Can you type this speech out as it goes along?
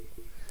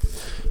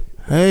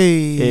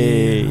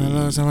Hey,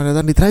 halo, selamat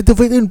datang di Try to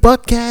Fit in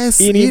Podcast.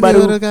 Ini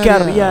baru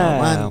karya.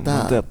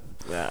 Mantap.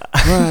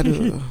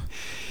 Waduh.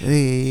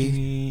 Ini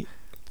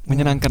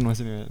menyenangkan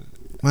maksudnya.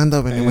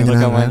 Mantap ini menyenangkan.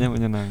 Rekamannya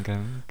menyenangkan.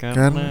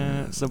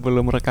 Karena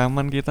sebelum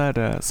rekaman kita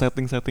ada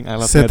setting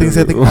alat. Setting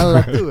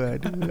alat tuh.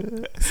 Waduh.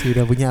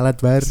 Sudah punya alat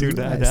baru.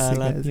 Sudah ada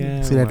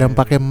alatnya. Sudah ada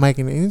pakai mic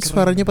ini. Ini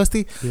suaranya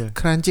pasti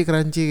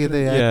crunchy gitu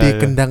ya.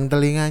 Di kendang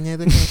telinganya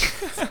itu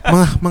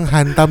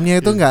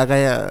menghantamnya itu nggak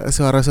kayak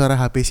suara-suara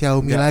HP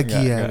Xiaomi lagi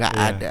ya. Nggak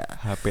ada.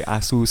 HP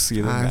Asus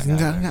gitu.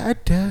 Nggak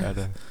ada.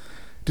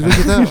 Dulu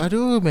kita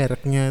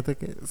mereknya itu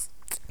kayak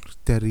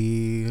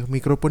dari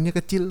mikrofonnya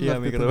kecil.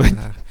 Iya, mikrofon.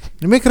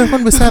 Ini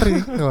mikrofon besar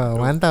nih. Wah,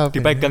 mantap.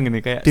 Dipegang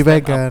ini kayak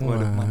dipegang. Stand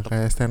up. Waduh,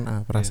 kayak stand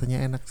up.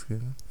 Rasanya enak sih.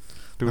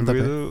 Dulu mantap,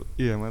 itu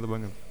iya mantap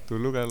banget.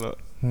 Dulu kalau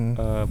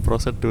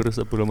prosedur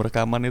sebelum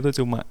rekaman itu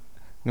cuma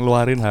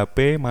ngeluarin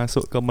HP,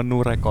 masuk ke menu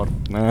record.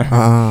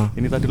 Nah,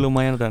 ini tadi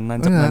lumayan udah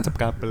nancep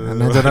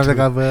kabel. Nancep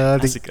kabel,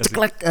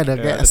 ceklek ada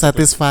kayak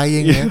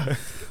satisfying ya.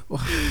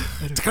 Wah,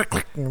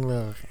 ceklek.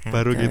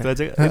 Baru gitu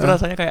aja. Itu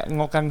rasanya kayak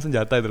ngokang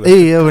senjata itu loh.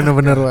 Iya,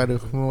 benar-benar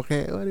waduh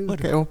kayak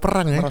mau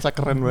perang ya. Merasa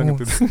keren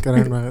banget itu.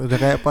 Keren banget. Udah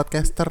kayak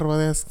podcaster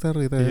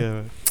gitu ya.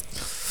 Iya.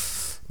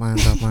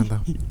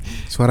 Mantap.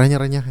 Suaranya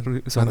renyah.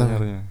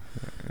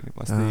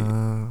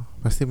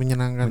 Pasti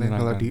menyenangkan. Ya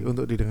kalau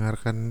untuk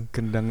didengarkan.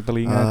 Gendang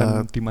telinga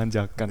kan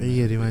dimanjakan.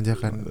 Iya,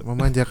 dimanjakan.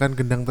 Memanjakan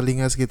gendang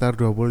telinga sekitar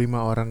 25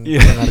 orang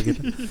pendengar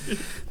kita.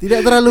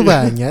 Tidak terlalu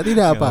banyak,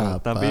 tidak apa-apa.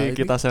 Tapi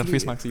kita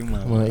servis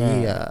maksimal. Oh,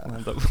 iya.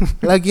 Mantap.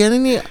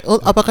 Lagian ini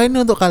apakah ini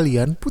untuk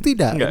kalian?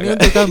 Tidak. Ini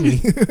untuk kami.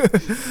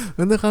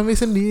 Untuk kami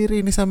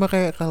sendiri. Ini sama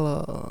kayak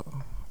kalau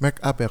make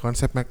up ya,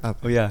 konsep make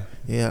up. Oh iya.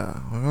 Iya,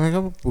 make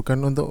up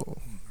bukan untuk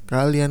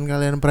kalian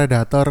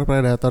predator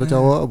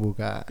cowok,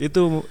 bukan.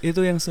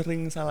 Itu yang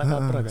sering salah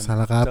kaprah kan.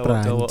 Salah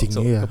kaprah anjing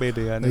iya.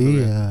 Kepedean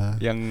iya.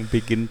 Kan, yang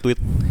bikin tweet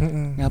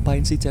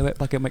ngapain sih cewek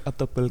pakai make up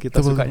tebal,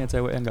 kita sukanya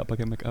cewek yang enggak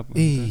pakai make up.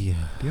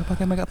 Iya. Dia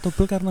pakai make up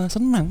tebal karena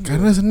senang.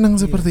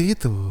 Seperti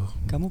itu.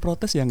 Kamu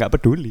protes ya enggak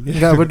peduli.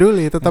 Enggak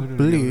peduli, tetap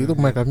beli. Itu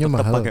make upnya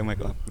mahal. Tetap pakai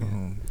make up.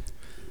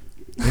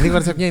 Ini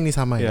konsepnya ini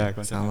sama ya.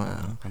 Konsepnya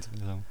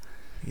sama.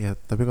 Ya,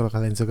 tapi kalau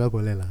kalian suka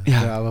boleh lah. Ya,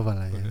 enggak apa-apa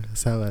lah ya.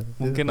 Sahabat.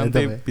 Mungkin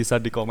nanti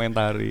bisa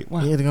dikomentari. Wah,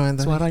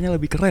 suaranya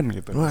lebih keren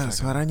gitu. Wah,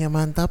 suaranya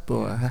mantap.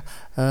 Wah,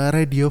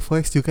 radio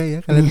voice juga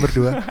ya kalian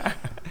berdua.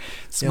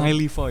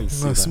 Smiley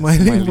voice.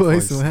 Smiley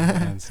voice.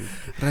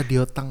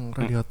 Radio tang.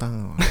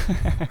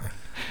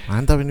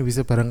 Mantap, ini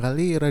bisa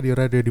barangkali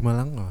radio-radio di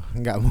Malang. Oh,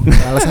 enggak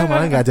mungkin. Alasan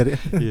Malang enggak jadi.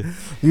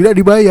 Tidak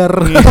dibayar.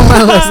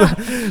 Malas.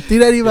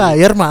 Tidak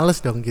dibayar, males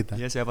dong kita.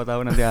 Ya siapa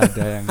tahu nanti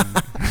ada yang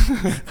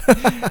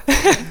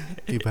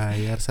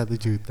dibayar 1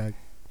 juta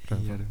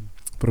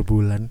per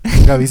bulan.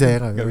 Enggak bisa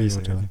ya, enggak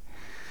bisa.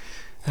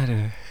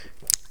 Aduh.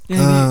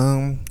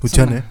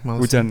 Hujan ya,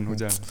 males. Hujan.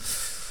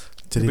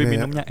 Jadi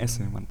minumnya es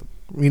ya, mantap.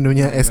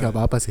 Minumnya es enggak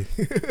apa-apa sih.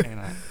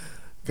 Enak.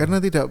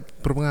 Karena tidak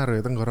berpengaruh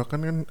ya, tenggorokan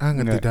kan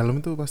hangat. Di dalam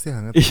itu pasti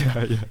hangat.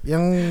 Iya.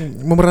 Yang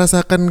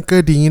merasakan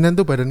kedinginan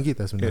tuh badan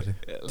kita sebenarnya.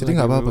 Jadi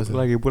enggak apa-apa sih.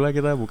 Lagi pula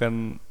kita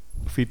bukan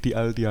Vidi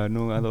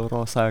Aldiano atau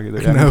Rosa gitu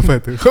kan. Kenapa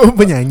tuh? Oh,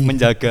 penyanyi.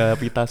 Menjaga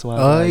pita suara.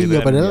 Oh gitu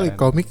iya, kan, padahal kan.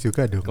 komik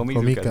juga dong.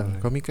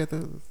 Komika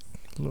tuh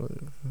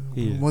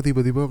mau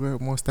tiba-tiba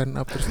kayak mau stand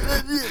up terus.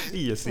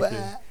 Iya sih.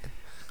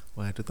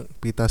 Wah, itu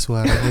pita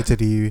suaranya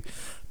jadi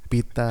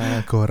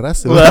pita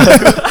goras.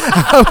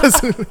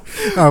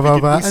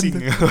 Apa-apaan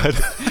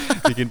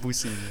bikin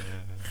pusing.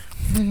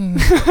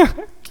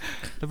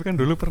 Tapi kan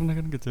dulu pernah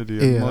kan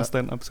kejadian mau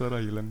stand up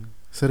suara hilang.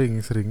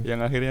 Sering. Yang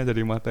akhirnya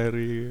jadi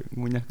materi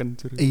ngunyah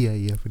kencur.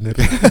 Iya benar.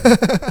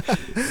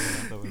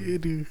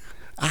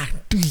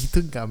 Aduh, itu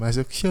nggak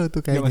masuk show tuh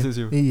kayaknya. Masuk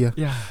show. Iya.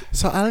 Ya.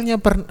 Soalnya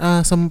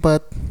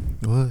sempat.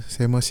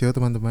 Saya mau show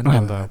teman-teman.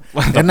 Mantap.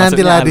 Kan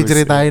nanti lah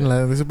diceritain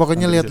lah.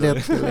 Pokoknya lihat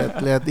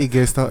IG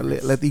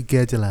lihat IG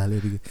aja lah.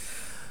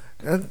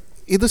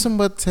 Itu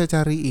sempat saya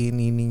cariin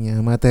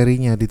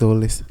materinya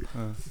ditulis.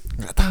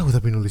 Nggak tahu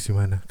tapi nulis di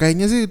mana.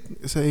 Kayaknya sih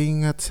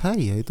seingat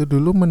saya itu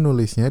dulu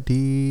menulisnya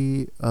di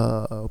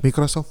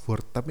Microsoft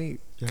Word, tapi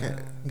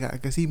kayak nggak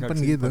kesimpan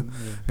gitu.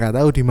 Nggak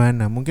tahu di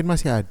mana. Mungkin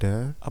masih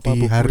ada. Apa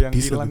di buku hard yang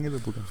disk hilang itu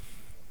bukan?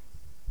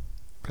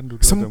 Kan dulu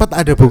sempat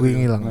ada buku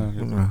yang hilang.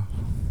 Gitu.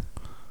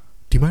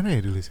 Di mana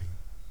ya dulu sih?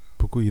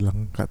 Buku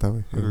hilang, nggak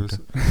tahu.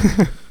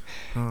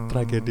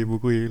 Tragedi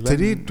buku hilang.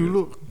 Jadi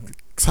dulu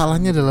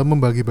salahnya dalam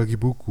membagi-bagi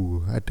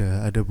buku.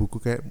 Ada buku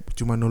kayak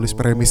cuma nulis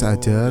premis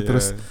aja,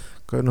 terus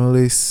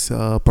nulis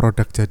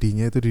produk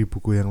jadinya itu di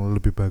buku yang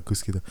lebih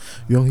bagus gitu.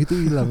 Yang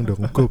itu hilang dong,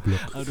 goblok.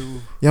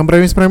 Aduh. Yang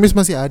premis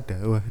masih ada.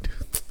 Waduh,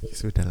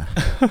 sudahlah.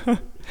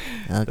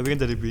 Okay. Tapi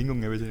kan jadi bingung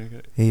ya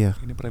biasanya. Iya.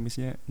 Ini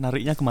premisnya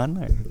nariknya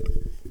kemana ya?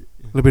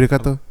 Lebih dekat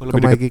tuh ke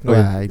mic.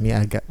 Wah,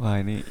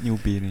 ini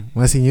newbie nih.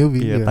 Masih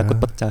newbie. Iya, takut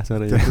pecah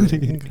suaranya.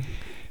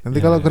 Nanti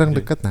kalau kurang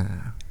dekat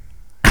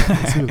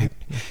sulit.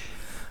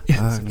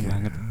 Seneng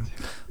banget.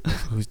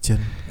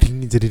 Hujan,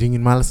 jadi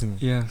dingin males nih.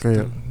 Iya.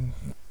 Kayak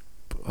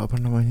apa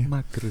namanya?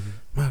 Mager.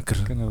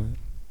 Kenapa?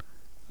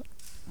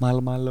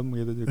 malam-malam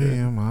gitu juga.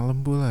 Iya, malam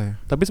pula ya.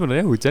 Tapi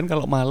sebenarnya hujan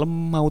kalau malam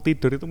mau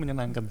tidur itu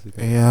menyenangkan sih.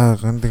 Iya,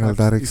 kan tinggal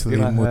tarik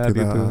selimut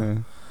gitu.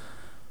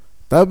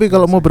 Tapi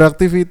kalau mau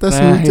beraktivitas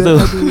hujan itu.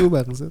 aduh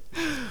bangsat.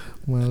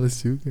 Males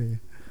juga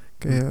ya.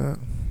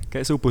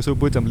 Kayak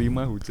subuh-subuh jam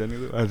 5 hujan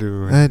itu.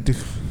 Aduh.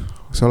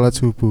 Sholat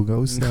subuh gak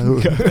usah.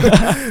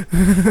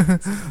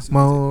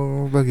 Mau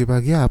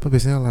pagi-pagi apa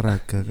biasanya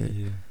olahraga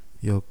kayak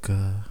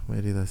yoga,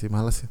 meditasi,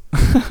 males ya.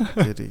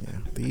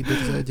 Jadinya tidur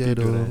saja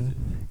dong.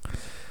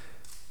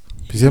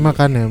 Bisa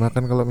makan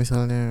kalau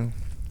misalnya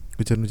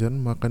hujan-hujan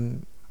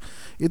makan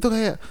itu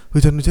kayak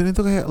hujan-hujan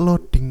itu kayak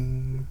loading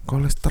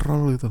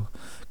kolesterol gitu.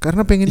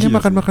 Karena pengennya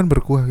makan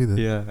berkuah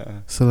gitu. Iya.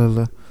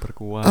 Selalu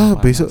berkuah.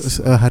 Besok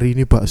hari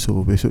ini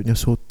bakso, besoknya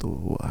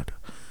soto. Waduh.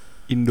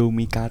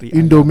 Indomie kari.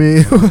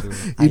 Indomie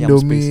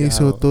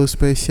spesial. Soto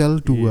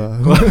spesial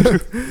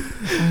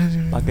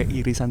 2. Pakai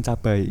irisan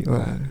cabai.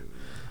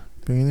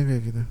 Pengennya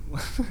kayak gitu.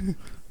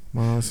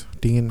 Mas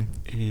dingin.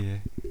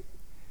 Iya.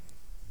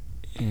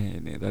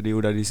 Ini tadi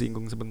udah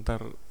disinggung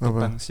sebentar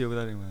tentang show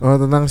tadi Mas. Oh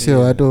tentang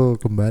show, aduh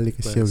kembali ke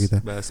show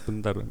kita. Bahas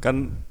sebentar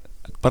kan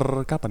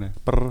kapan ya?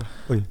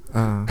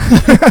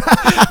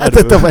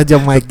 Tetap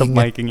aja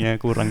micingnya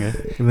kurang ya.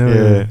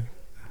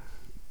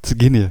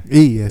 Segini ya?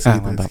 Iya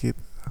segitu.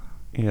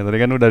 Iya tadi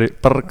kan udah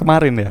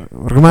kemarin ya.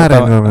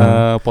 Kemarin.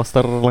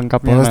 Poster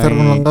lengkapnya Poster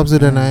lengkap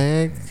sudah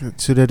naik,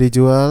 sudah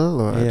dijual.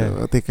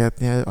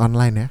 Tiketnya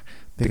online ya.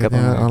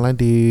 Tiketnya online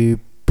di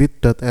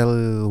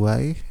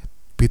bit.ly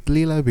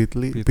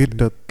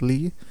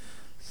bit.ly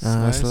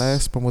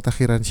 /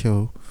 pemutakhiran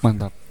show.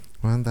 Mantap.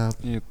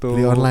 Itu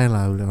beli online.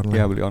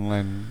 Iya beli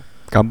online.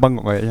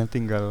 Gampang kok kayaknya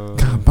tinggal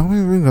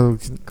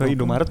ke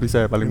Indomaret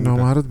bisa ya paling mudah.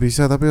 Indomaret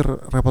bisa tapi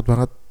repot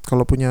banget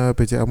kalau punya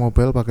BCA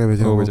Mobile pakai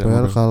BCA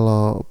Mobile.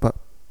 Kalau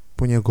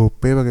punya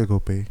GoPay pakai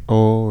GoPay.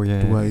 Oh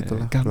iya. Dua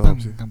itulah.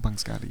 Gampang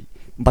sekali.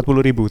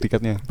 40.000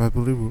 tiketnya.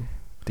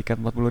 40.000.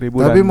 Tiket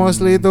 40.000. Tapi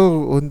mostly itu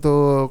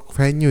untuk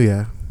venue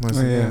ya.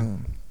 Maksudnya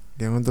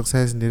yang untuk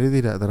saya sendiri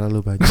tidak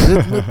terlalu banyak.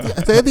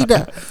 Saya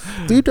tidak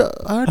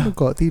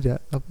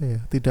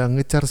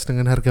nge-charge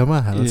dengan harga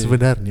mahal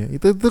sebenarnya.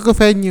 Itu ke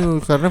venue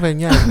karena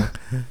venue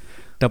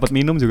dapat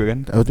minum juga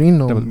kan?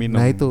 Dapat minum.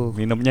 Nah itu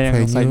minumnya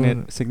yang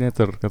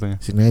signature katanya.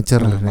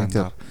 Signature.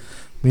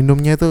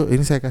 Minumnya tuh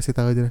ini saya kasih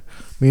tahu aja.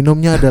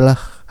 Minumnya adalah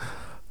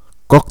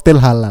koktail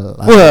halal.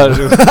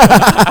 Waduh.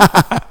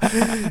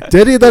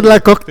 Jadi itu adalah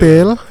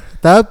koktail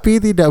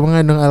tapi tidak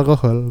mengandung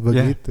alkohol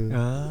begitu.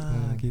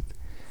 Gitu.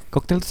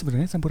 Koktail itu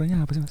sebenarnya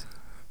campurannya apa sih Mas?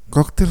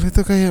 Koktail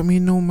itu kayak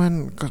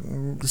minuman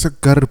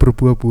segar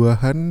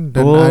berbuah-buahan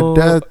dan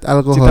ada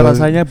alkohol. Cita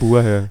rasanya buah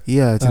ya?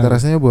 Iya, cita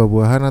rasanya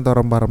buah-buahan atau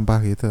rempah-rempah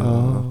gitu.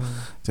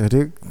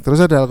 Jadi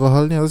terus ada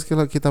alkoholnya, terus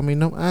kalau kita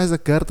minum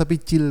segar tapi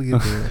chill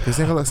gitu.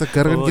 Biasanya kalau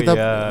segar kan kita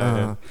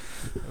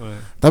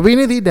tapi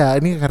ini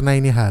tidak, ini karena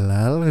ini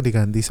halal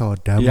diganti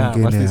soda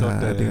mungkin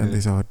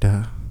diganti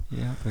soda.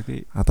 Ya,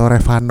 berarti atau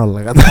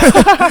Revanol kata.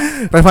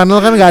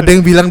 Revanol kan nggak ada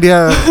yang bilang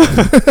dia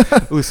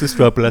usus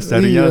 12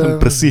 jarinya langsung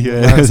bersih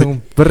ya.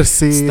 Langsung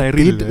bersih,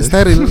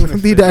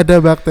 steril. Tidak ada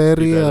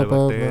bakteri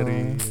apa-apa.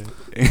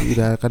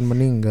 Tidak akan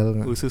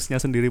meninggal. Ususnya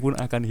sendiri pun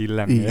akan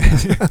hilang ya.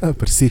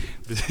 Bersih.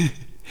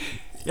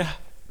 Ya,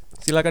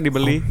 silakan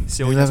dibeli.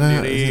 Show-nya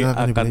sendiri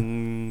akan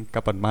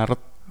kapan? Maret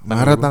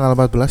tanggal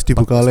 14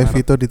 dibuka oleh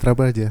Vito di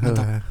Trabaja.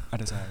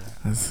 Ada saya.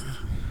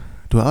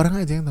 2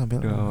 orang aja yang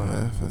tampil.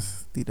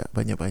 Tidak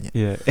banyak-banyak.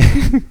 Iya.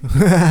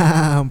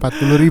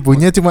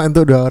 40.000-nya cuma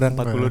untuk 2 orang.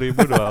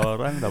 40.000 2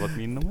 orang dapat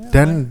minum.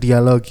 Dan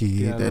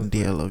dialogi.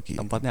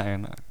 Tempatnya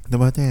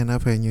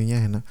enak,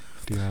 venue-nya enak.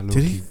 Dialogi.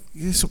 Jadi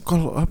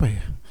kalau apa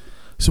ya?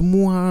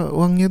 Semua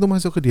uangnya itu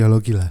masuk ke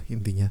dialogi lah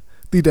intinya.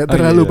 Tidak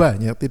terlalu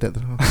banyak, tidak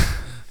terlalu.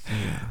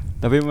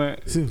 Tapi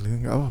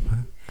enggak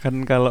apa-apa.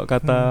 Kan kalau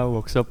kata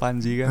workshop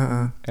Panji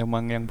kan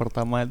emang yang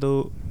pertama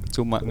itu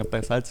cuma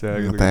ngetes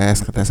aja gitu.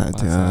 Ngetes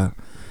aja.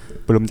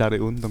 Belum cari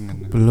untung kan.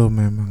 Belum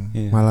memang.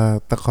 Malah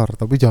tekor,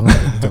 tapi jangan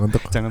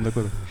tekor. Jangan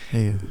tekor.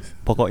 Iya.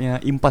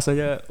 Pokoknya impas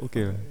aja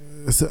oke.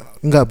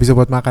 Enggak bisa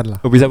buat makan lah.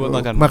 Bisa buat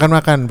makan.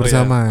 Makan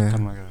bersama ya.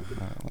 Makan.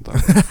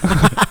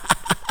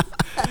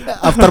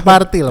 After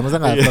party lah, masa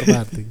enggak after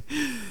party.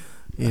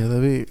 Iya,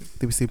 tapi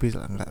tipis-tipis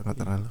lah, enggak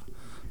terlalu.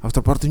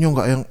 After party-nya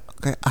enggak yang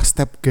kayak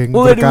step geng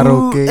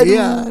berkaraoke.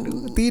 Iya,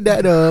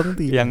 tidak dong.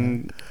 Tidak.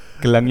 Yang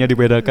gelangnya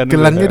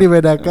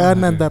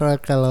dibedakan antara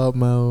kalau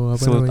mau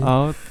apa sold namanya?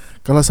 out.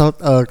 Kalau sold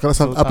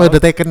apa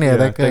udah taken ya?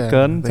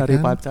 Taken, cari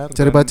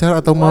pacar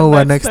atau mau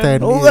one night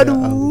stand.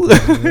 Aduh.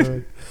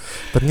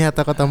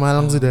 Ternyata Kota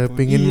Malang sudah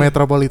pingin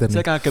metropolitan.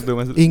 Saya kaget tuh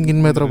Mas. Ingin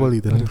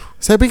metropolitan.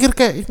 Saya pikir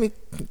kayak ini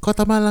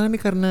Kota Malang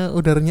ini karena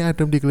udaranya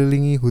adem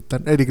dikelilingi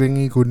hutan,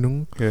 dikelilingi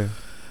gunung.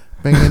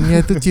 Pengennya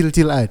itu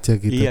chill-chill aja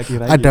gitu. Iya,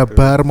 ada gitu.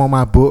 Bar mau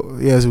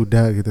mabuk ya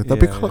sudah gitu.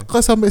 Tapi kok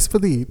sampai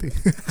seperti itu?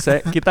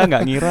 Kita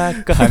nggak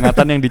ngira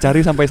kehangatan yang dicari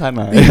sampai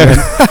sana.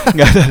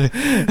 Nggak ada.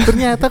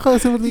 Ternyata kok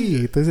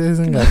seperti itu. Saya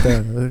nggak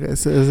tahu.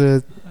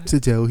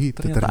 Sejauh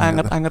itu ternyata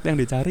anget-anget yang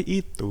dicari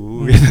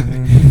itu.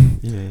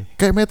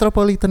 Kayak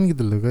metropolitan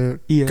gitu loh.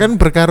 Kayak kan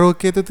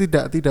berkaraoke itu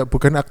tidak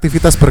bukan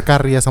aktivitas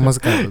berkarya sama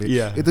sekali.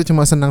 Itu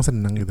cuma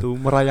senang-senang gitu. Itu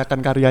merayakan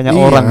karyanya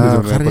orang gitu.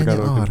 Karyanya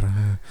orang.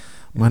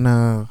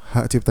 Mana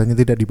hak ciptanya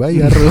tidak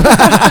dibayar.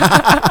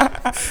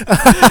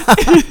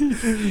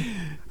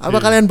 Apa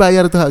kalian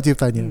bayar tuh hak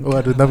ciptanya?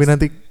 Waduh, tapi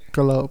nanti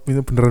kalau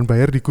beneran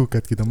bayar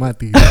digugat kita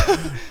mati.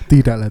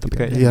 Tidak lah,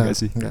 tidak. Iya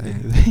sih.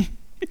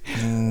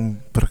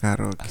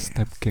 Berkaraoke.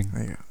 Step Gang.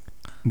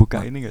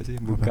 Buka ini enggak sih?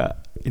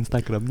 Buka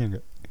Instagramnya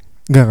enggak?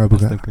 Enggak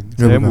buka.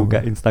 Saya buka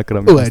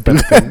Instagram. Waduh,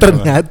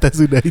 ternyata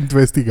sudah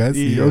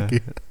investigasi.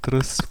 Oke.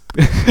 Terus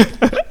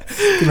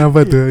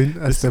kenapa tuh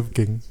Step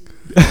Gang?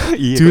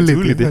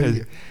 Julid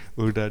ya.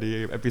 Udah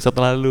di episode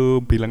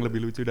lalu bilang lebih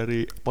lucu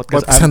dari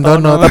podcast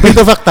Antono. Tapi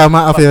itu fakta,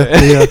 maaf ya.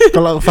 Iya.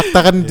 Kalau fakta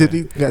kan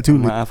jadi enggak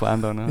julid. Maaf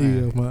Antono.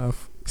 Iya, maaf.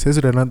 Saya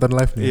sudah nonton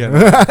live nih. Iya.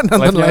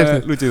 Nonton live.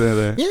 Lucu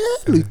ternyata. Ya,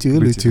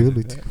 lucu.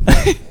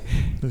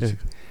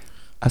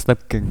 Step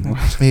Gang.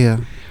 Iya.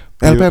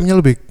 LPM-nya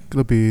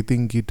lebih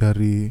tinggi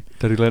dari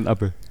line up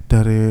ya?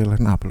 Dari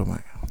line up loh,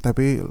 Mak.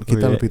 Tapi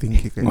kita lebih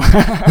tinggi kayak.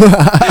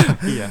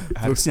 Iya,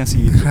 harusnya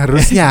sih.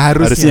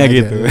 Harusnya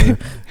gitu.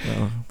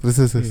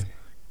 Terus.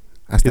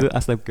 Itu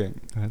Step Gang.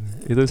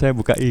 Itu saya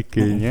buka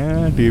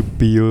IG-nya di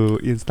bio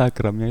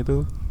Instagramnya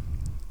itu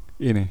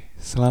ini,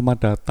 selamat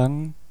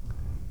datang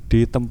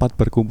di tempat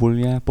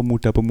berkumpulnya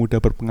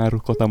pemuda-pemuda berpengaruh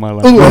Kota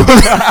Malang.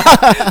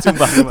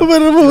 Sumpah.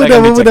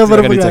 Pemuda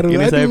berpengaruh.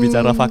 Ini saya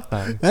bicara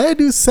fakta.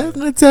 Aduh,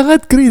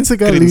 sangat cringe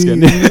sekali.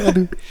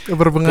 Aduh,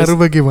 berpengaruh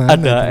bagaimana?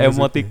 Ada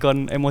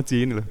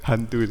emoji ini loh,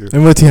 hantu itu.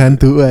 Emoji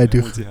hantu,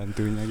 aduh. Emoji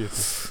hantunya gitu.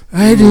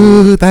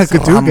 Aduh,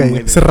 takut juga ya.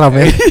 Seram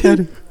ya.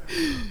 Aduh.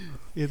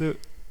 Itu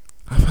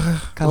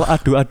kalau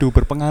adu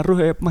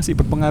masih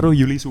berpengaruh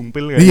Yuli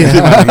Sumpil kan? Iya.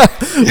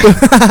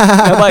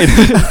 Ngapain?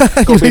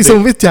 Yuli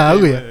Sumpil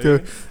jauh ya.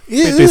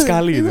 Pede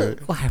sekali itu.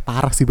 Wah,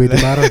 parah sih,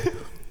 beda parah.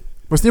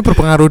 Maksudnya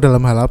berpengaruh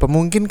dalam hal apa?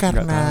 Mungkin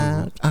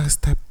karena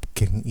Step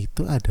Gang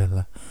itu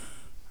adalah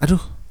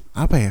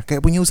apa ya?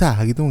 Kayak punya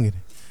usaha gitu mungkin.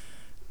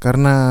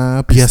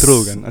 Karena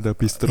bistro kan, ada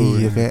bistro.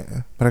 Iya, kayak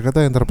mereka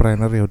tuh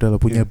entrepreneur ya udahlah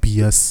punya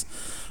bias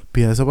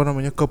apa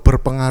namanya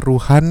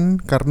keberpengaruhan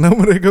karena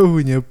mereka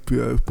punya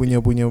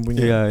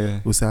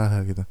usaha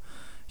gitu.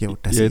 Ya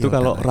udah sih. Ya itu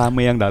kalau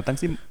rame yang datang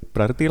sih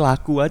berarti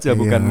laku aja,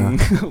 bukan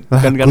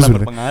karena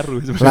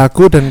berpengaruh.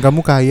 Laku dan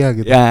kamu kaya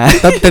gitu. Ya.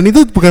 Dan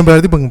itu bukan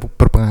berarti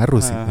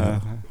berpengaruh sih.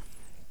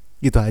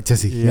 Itu aja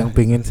sih yang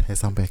pengen saya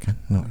sampaikan.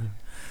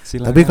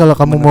 Tapi kalau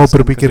kamu mau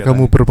berpikir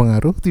kamu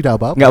berpengaruh, tidak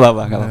apa-apa. Enggak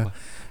apa-apa.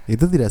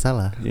 Itu tidak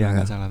salah. Iya,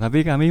 enggak salah.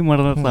 Tapi kami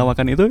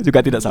menertawakan itu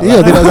juga tidak salah.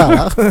 Iya, tidak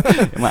salah.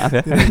 Maaf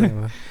ya.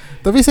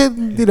 Tapi saya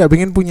tidak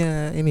ingin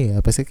punya ini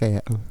ya, apa sih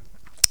kayak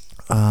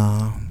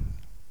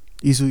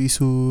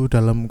isu-isu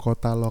dalam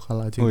kota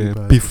lokal aja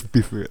gitu.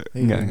 Beef ya.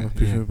 Enggak.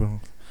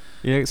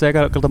 Ya saya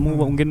kalau ketemu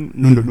mungkin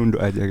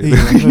nunduk-nunduk aja gitu.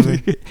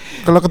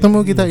 Kalau ketemu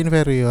kita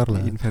inferior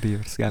lah.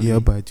 Inferior sekali.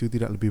 Iya, baju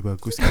tidak lebih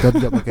bagus. Kita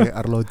tidak pakai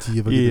arloji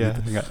apa gitu.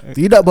 Enggak.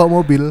 Tidak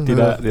bawa mobil.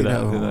 Tidak.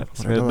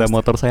 Sepeda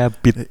motor saya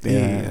Beat.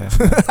 Iya.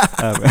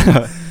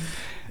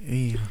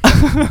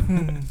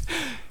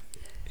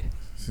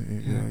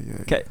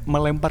 Kayak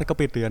melempar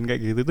kepedean kayak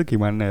gitu tuh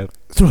gimana?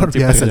 Luar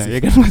biasa sih. Ya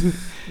kan?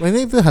 Ini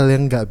itu hal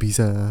yang nggak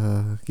bisa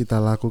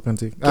kita lakukan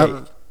sih.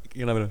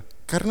 Kenapa?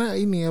 Karena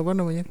ini apa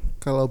namanya?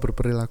 Kalau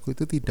berperilaku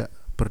itu tidak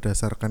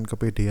berdasarkan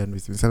kepedean.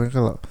 Misalnya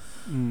kalau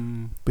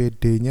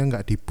PD-nya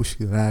nggak dipush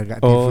gitu,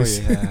 nggak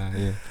dipush.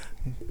 Iya.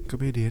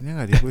 Kepedeannya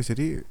nggak dipush.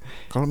 Jadi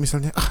kalau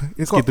misalnya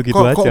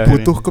kok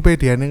butuh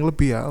kepedean yang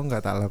lebih ya,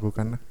 nggak tak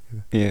lakukan.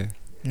 Iya.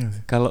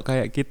 Kalau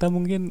kayak kita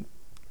mungkin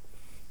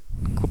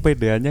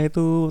kepedeannya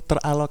itu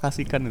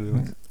teralokasikan gitu,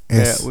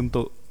 kayak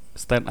untuk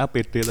stand up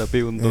pede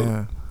tapi untuk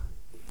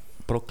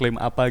proklaim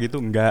apa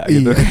gitu enggak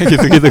gitu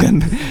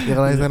kan. Ya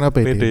kalau stand up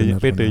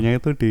PD-nya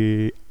itu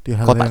di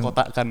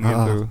kotak-kotakan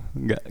gitu,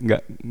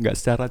 enggak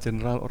secara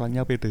general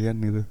orangnya pedean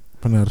gitu.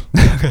 Benar.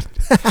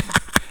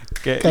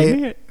 kayak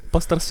ini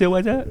poster show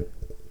aja.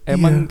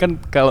 Emang kan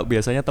kalau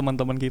biasanya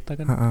teman-teman kita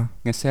kan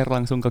nge-share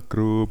langsung ke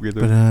grup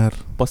gitu. Benar.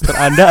 Poster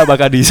Anda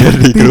apakah di-share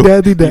di grup?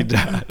 Tidak.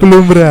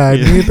 Belum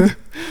berani itu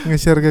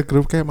nge-share ke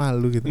grup, kayak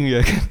malu gitu.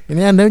 Iya kan.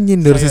 Ini Anda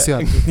nyindir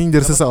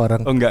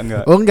seseorang. Oh enggak.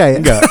 Oh enggak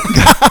ya?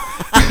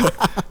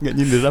 Enggak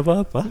nyindir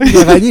apa-apa.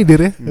 Enggak nyindir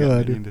ya?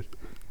 Enggak nyindir.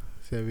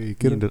 Saya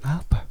pikir nyindir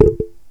apa?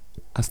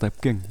 Step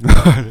Gang.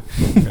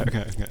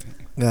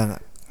 Enggak.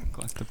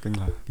 Kok Step Gang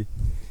lagi?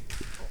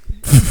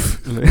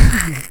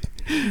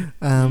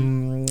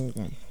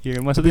 Ya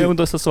maksudnya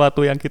untuk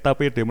sesuatu yang kita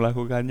pede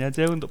melakukannya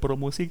aja, untuk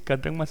promosi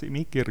kadang masih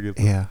mikir gitu.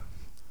 Iya.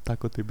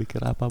 Takut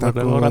dipikir apa,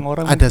 padahal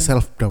orang-orang ada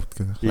self doubt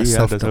gitu.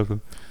 Iya, ada self doubt.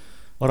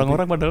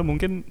 Orang-orang padahal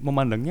mungkin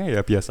memandangnya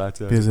ya biasa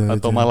aja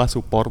atau malah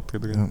support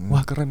gitu kan.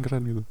 Wah, keren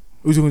gitu.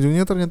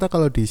 Ujung-ujungnya ternyata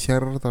kalau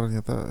di-share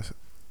ternyata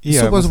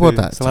support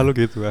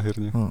selalu gitu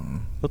akhirnya.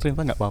 Oh,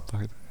 ternyata enggak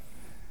apa-apa gitu.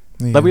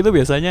 Iya. Tapi itu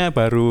biasanya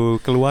baru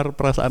keluar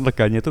perasaan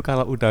leganya itu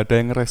kalau udah ada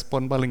yang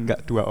respon paling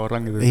enggak 2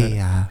 orang gitu.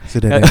 Iya,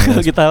 sudah ada.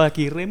 Kalau kita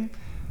kirim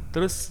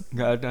terus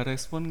enggak ada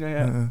respon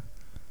kayak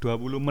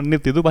 20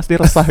 menit itu pasti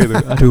resah gitu.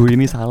 Aduh,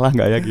 ini salah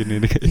enggak ya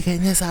gini nih.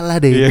 Kayaknya salah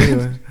deh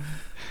ini.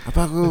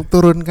 Apa aku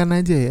turunkan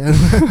aja ya?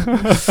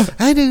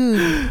 Aduh.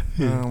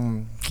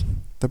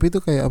 Tapi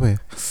itu kayak apa ya?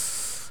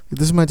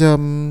 Itu semacam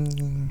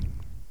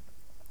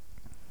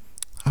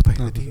apa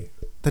ya?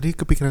 Tadi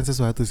kepikiran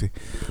sesuatu sih.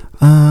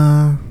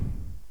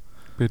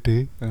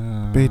 PD.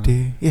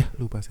 Ya,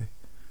 lupa saya.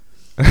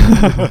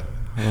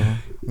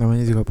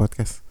 Namanya juga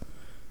podcast.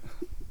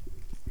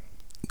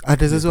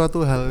 Ada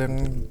sesuatu hal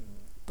yang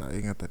tak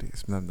ingat tadi.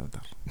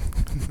 Sebentar.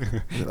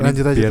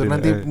 Lanjut aja tuh,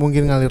 nanti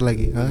mungkin ngalir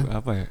lagi.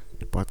 Apa ya?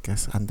 Di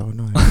podcast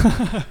Antono. Ya.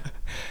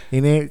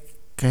 Ini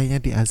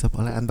kayaknya diazab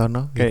oleh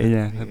Antono.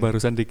 Kayaknya gitu.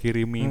 Barusan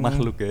dikirimi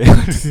makhluk ya.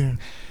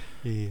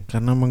 Iya.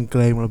 Karena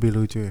mengklaim lebih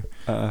lucu ya.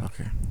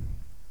 Oke.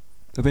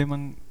 Tapi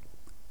emang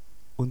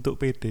untuk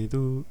PD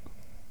itu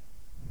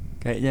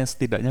kayaknya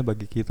setidaknya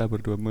bagi kita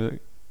berdua,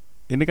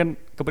 ini kan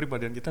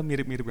kepribadian kita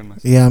mirip-mirip kan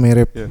Mas? Iya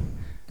mirip. Ya.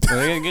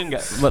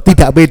 Enggak,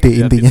 tidak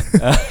pede intinya.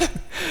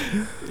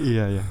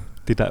 Iya.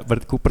 Tidak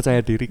percaya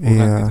diri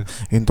kurang gitu.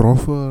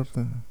 Introvert.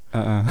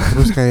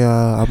 Terus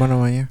kayak apa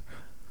namanya?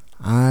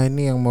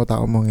 Ini yang mau tak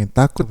omongin,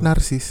 takut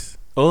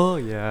narsis. Oh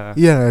iya.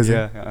 Iya nggak sih?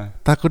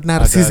 Takut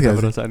narsis nggak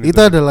sih?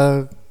 Itu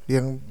adalah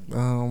yang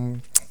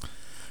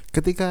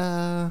ketika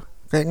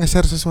kayak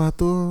nge-share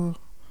sesuatu,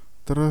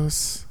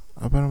 terus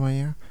apa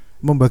namanya?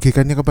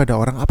 Membagikannya kepada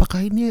orang,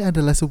 apakah ini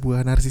adalah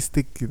sebuah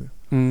narsistik gitu?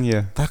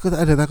 Iya. Takut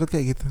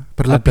kayak gitu.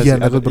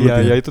 Berlebihan, takut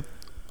berlebihan. Iya, itu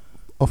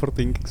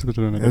overthinking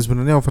sebetulnya. Ya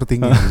sebenarnya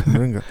overthinking,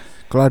 sebenarnya enggak.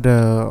 Kalau ada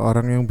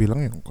orang yang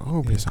bilang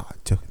biasa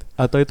aja gitu.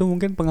 Atau itu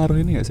mungkin pengaruh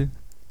ini enggak sih?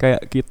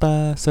 Kayak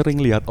kita sering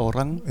lihat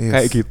orang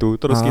kayak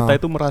gitu, terus kita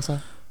itu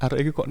merasa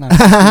ini kok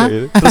narsis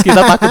gitu. Terus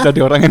kita takut jadi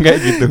orang yang kayak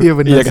gitu.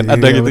 Iya kan,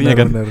 ada gitunya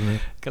kan.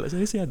 Kalau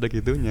saya sih ada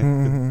gitunya.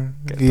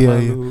 Kayak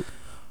terlalu.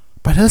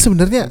 Padahal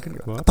sebenarnya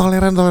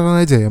toleran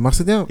aja ya.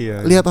 Maksudnya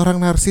lihat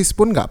orang narsis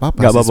pun nggak apa-apa.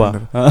 Nggak apa-apa.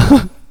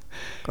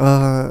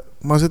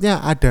 Maksudnya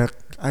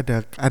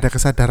ada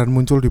kesadaran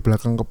muncul di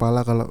belakang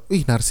kepala kalau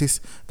narsis,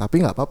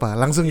 tapi nggak apa-apa.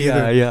 Langsung gitu.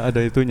 Iya ada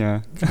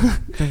itunya.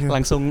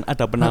 Langsung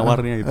ada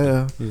penawarnya gitu.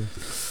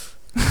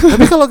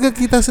 Tapi kalau ke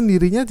kita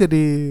sendirinya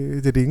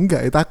jadi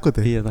enggak, takut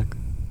ya. Iya takut.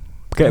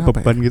 Kayak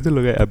beban gitu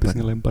loh, kayak habis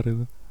ngelempar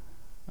itu.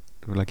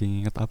 Aduh, lagi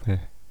nginget apa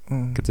ya?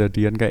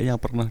 Kejadian kayaknya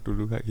pernah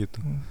dulu kayak gitu.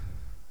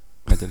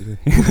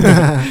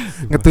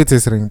 Nge-tweet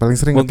sih paling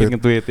sering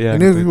nge-tweet ya.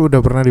 Ini udah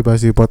pernah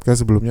dibahas di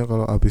podcast sebelumnya,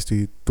 kalau habis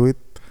di tweet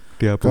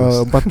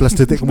dihapus. Ke 14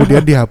 detik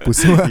kemudian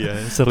dihapus.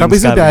 Tapi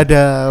sekali. Sudah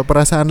ada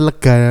perasaan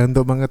lega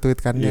untuk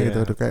mengetweetkannya gitu.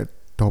 Udah kayak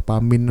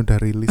dopamin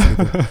udah rilis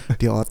gitu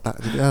di otak.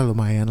 Jadi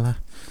lumayan lah.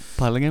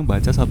 Paling yang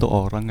baca satu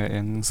orang kayak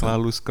yang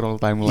selalu scroll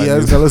timeline.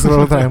 Iya, selalu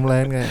scroll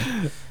timeline kayak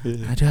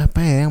ada apa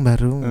ya yang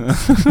baru.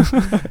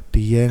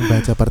 Dia yang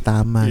baca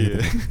pertama gitu.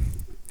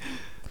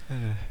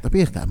 Tapi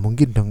ya nggak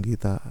mungkin dong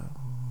kita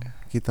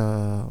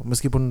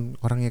meskipun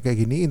orangnya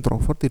kayak gini,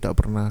 introvert, tidak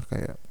pernah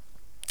kayak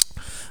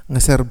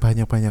nge-share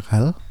banyak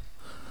hal,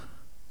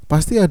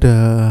 pasti ada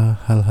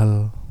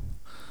hal-hal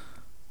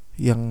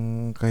yang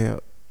kayak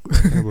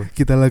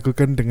kita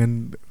lakukan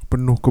dengan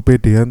penuh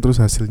kepedean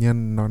terus hasilnya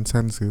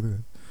nonsens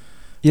gitu.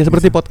 Ya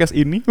seperti podcast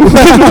ini.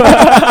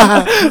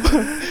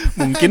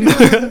 Mungkin.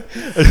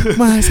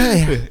 Masa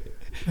ya?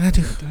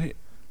 Aduh.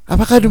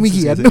 Apakah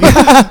demikian?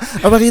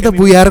 Apakah kita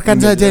buyarkan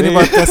saja ini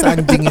podcast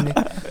anjing ini?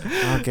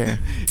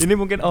 Oke. Ini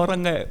mungkin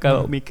orang kayak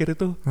kalau mikir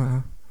itu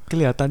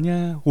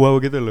kelihatannya wow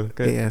gitu loh,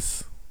 kayak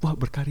wah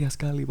berkarya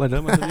sekali.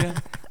 Padahal maksudnya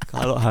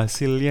kalau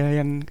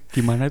hasilnya yang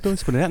gimana itu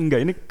sebenarnya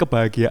enggak, ini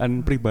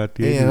kebahagiaan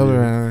pribadi. Iya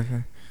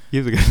benar.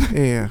 Gitu kan?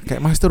 Iya,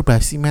 kayak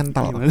masturbasi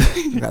mental.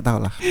 Enggak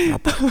tahu lah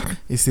apa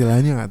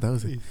istilahnya, enggak tahu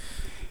sih.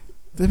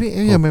 Tapi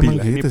ya memang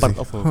lah, gitu ini part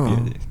sih. Of hobby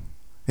aja.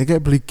 Ya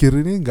kayak beli gear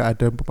ini nggak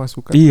ada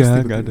pemasukan.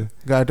 Iya,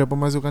 nggak ada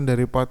pemasukan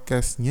dari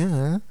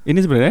podcastnya. Ini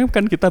sebenarnya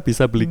kan kita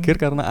bisa beli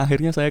gear karena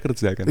akhirnya saya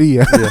kerja kan.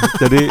 Iya.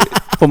 Jadi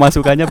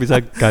pemasukannya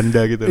bisa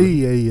ganda gitu.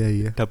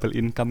 Iya. Double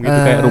income gitu,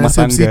 kayak rumah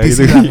tangga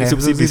gitu.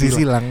 Subsidi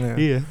silang.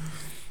 Iya.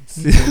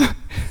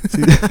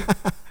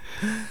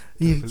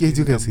 Iya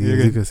juga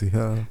sih.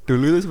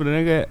 Dulu itu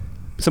sebenarnya kayak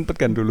sempet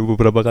kan dulu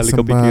beberapa kali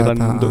kepikiran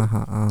untuk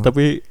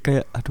tapi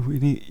kayak aduh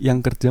ini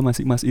yang kerja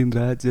masih Mas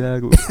Indra aja,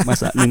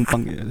 masa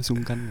nimpang ya,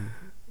 sungkan.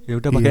 Ya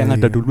udah pakai yang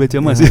ada dulu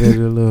aja Mas.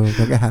 Dulu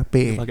pakai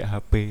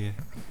HP ya.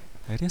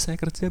 Akhirnya saya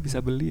kerja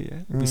bisa beli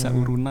ya, bisa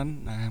urunan.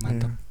 Nah,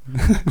 mantap.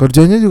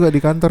 Kerjanya juga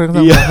di kantor yang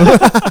sama. Iya.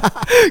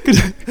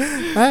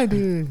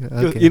 Aduh.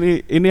 Okay.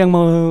 Ini yang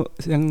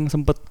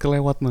sempat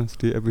kelewat Mas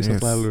di episode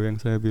lalu yang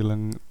saya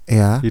bilang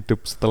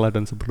hidup setelah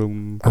dan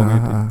sebelum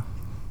komedi.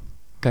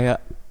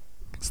 Kayak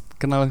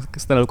kenal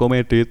stand up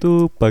komedi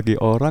itu bagi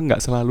orang nggak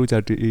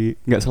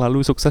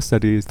selalu sukses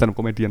jadi stand up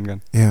komedian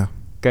kan. Iya.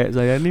 Kayak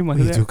saya ini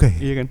maksudnya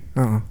iya kan.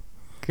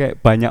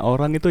 Kayak banyak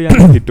orang itu yang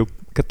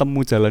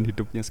ketemu jalan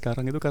hidupnya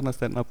sekarang itu karena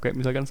stand up. Kayak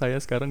misalkan saya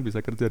sekarang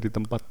bisa kerja di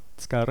tempat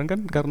sekarang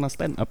kan karena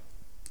stand up.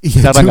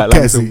 Iya, secara nggak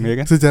langsung sih. Ya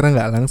kan? Secara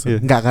nggak langsung.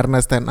 Nggak karena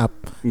stand up.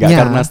 Nggak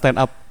karena stand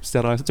up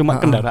secara langsung, cuma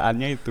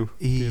kendaraannya itu.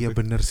 Iya gitu.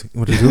 Bener sih.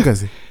 Bener juga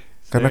sih.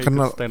 Karena saya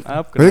kenal stand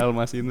up, kenal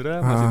Mas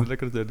Indra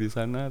kerja di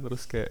sana,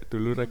 terus kayak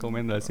dulu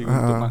rekomendasi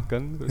untuk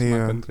magang, terus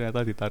magang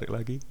ternyata ditarik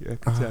lagi, ya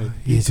kerja.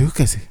 Iya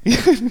juga sih.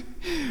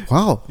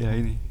 Wow. Ya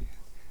ini.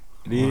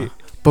 Jadi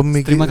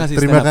terima kasih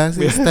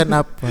stand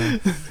up.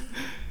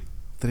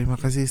 Terima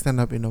kasih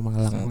stand up Indo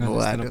Malang.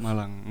 Stand up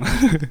Malang.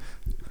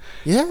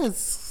 Ya,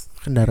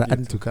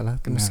 kendaraan gitu. Juga lah,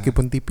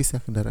 meskipun tipis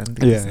ya kendaraan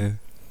tipis. Iya.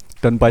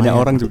 Dan banyak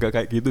orang juga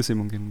kayak gitu sih,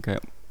 mungkin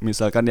kayak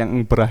misalkan yang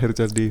berakhir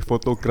jadi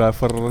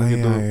fotografer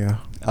gitu.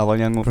 Iya.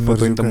 Awalnya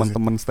ngefotoin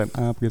teman-teman stand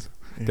up gitu.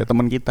 Kayak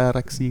teman kita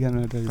Reksi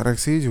kan ada. Gitu.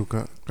 Reksi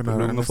juga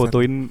kendaraan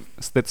ngefotoin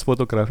stage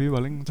fotografi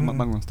paling cuma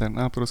panggung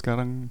stand up, terus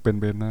sekarang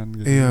band-bandan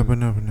gitu. Iya,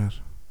 benar.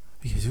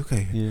 Iya juga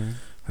ya. Iya.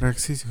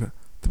 Reksi juga.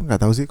 Tapi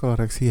enggak tahu sih kalau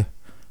Reksi ya.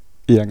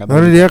 Iya, enggak tahu.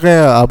 Karena dia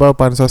kayak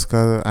pansos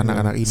ke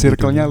anak-anak ini.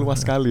 Circle-nya luas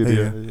sekali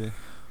dia. Iya.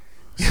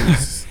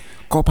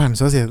 Kok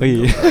pansos ya? Oh,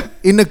 iya.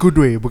 In a good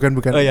way, bukan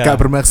gak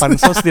bermaksud.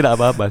 Pansos tidak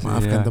apa-apa sih.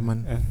 Maafkan teman.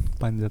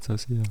 Panjat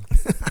sosial.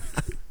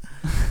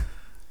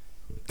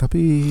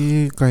 Tapi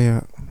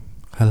kayak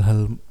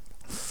hal-hal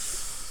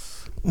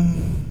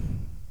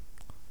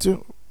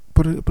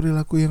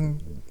perilaku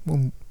yang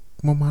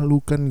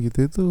memalukan gitu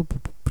itu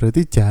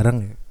berarti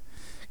jarang ya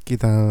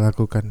kita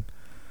lakukan.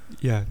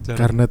 Ya,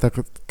 karena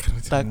takut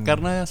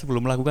karena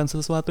sebelum melakukan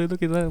sesuatu itu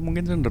kita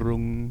mungkin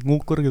cenderung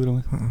ngukur gitu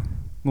loh Mas.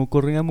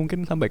 Ngukurnya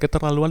mungkin sampai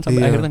keterlaluan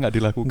sampai akhirnya nggak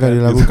dilakukan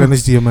gitu.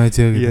 Terus diam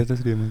aja gitu. Iya,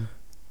 terus diam aja.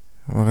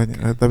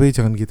 Makanya tapi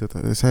jangan gitu.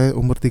 Saya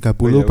umur 30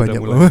 banyak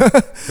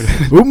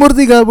umur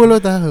 30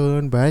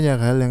 tahun banyak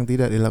hal yang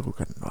tidak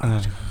dilakukan.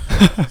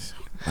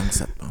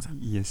 Bangsat.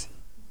 Iya sih.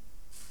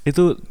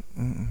 Itu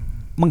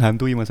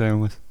menghantui Mas saya,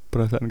 Mas.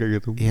 Perasaan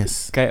kayak gitu.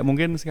 Yes. Kayak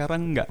mungkin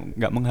sekarang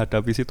nggak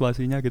menghadapi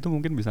situasinya gitu,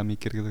 mungkin bisa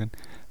mikir gitu kan.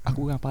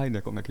 Aku ngapain ya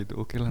kok nggak gitu.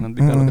 Oke lah,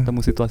 nanti kalau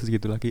ketemu situasi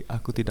gitu lagi,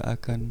 aku tidak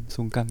akan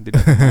sungkan, tidak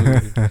malu,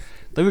 gitu.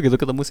 Tapi gitu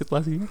ketemu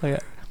situasinya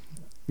kayak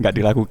nggak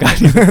dilakukan.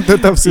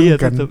 Tetap sungkan. Iya,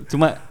 tetap.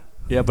 Cuma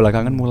ya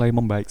belakangan mulai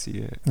membaik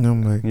sih ya.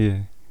 Membaik.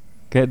 Iya.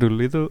 Kayak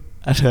dulu itu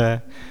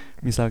ada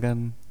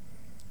misalkan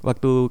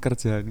waktu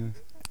kerja nih.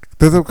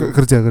 Tetap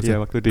kerja.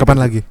 Iya, waktu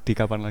kapan lagi di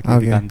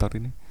kantor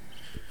ini.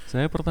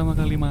 Saya pertama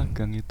kali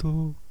magang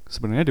itu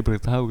sebenarnya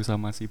diberitahu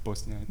sama si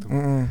bosnya itu.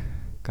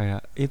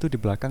 Kayak itu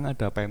di belakang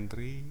ada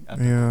pantry,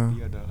 ada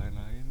kopi, ada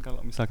lain-lain.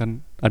 Kalau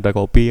misalkan ada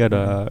kopi,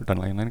 ada dan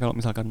lain-lain. Kalau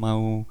misalkan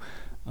mau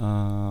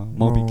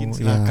bikin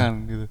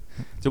silakan gitu.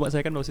 Coba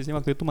saya kan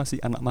posisinya waktu itu masih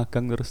anak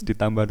magang, terus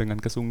ditambah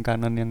dengan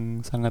kesungkanan yang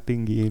sangat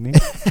tinggi ini.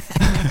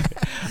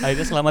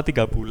 Akhirnya selama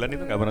 3 bulan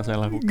itu nggak pernah saya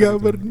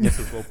lakukan.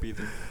 Nyeduh kopi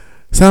itu.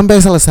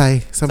 Sampai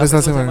selesai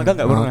magang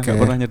nggak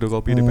pernah nyeduh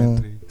kopi di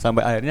pantry.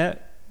 Sampai akhirnya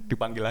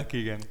dipanggil lagi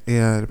kan.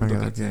 Iya,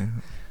 dipanggil lagi.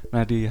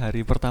 Nah, di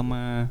hari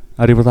pertama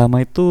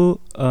itu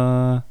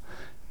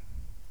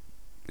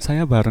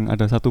saya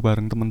ada satu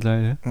bareng teman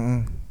saya.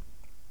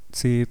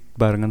 Si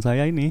barengan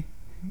saya ini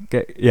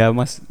kayak ya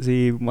mas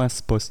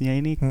bosnya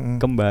ini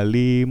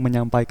kembali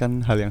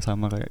menyampaikan hal yang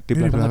sama, kayak di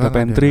belakang ada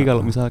pantry,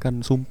 kalau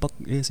misalkan sumpek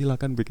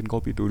silakan bikin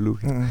kopi dulu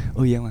gitu.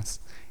 Oh iya Mas,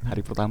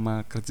 hari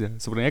pertama kerja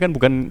sebenarnya kan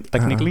bukan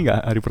technically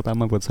nggak hari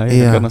pertama buat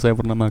saya karena saya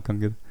pernah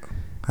magang gitu.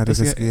 Hari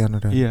kesekian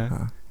udah. Iya.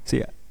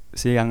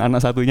 Si yang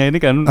anak satunya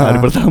ini kan hari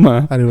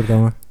pertama.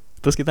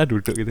 Terus kita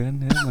duduk gitu kan,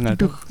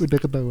 mengaduk. Udah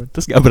ketahuan.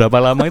 Terus gak berapa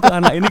lama itu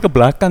anak ini ke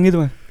belakang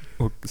gitu Mas.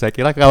 Saya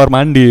kira ke kamar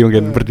mandi,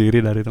 mungkin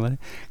berdiri dari tempatnya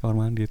kamar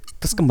mandi.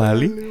 Terus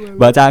kembali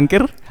baca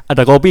cangkir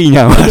ada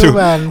kopinya.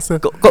 Waduh,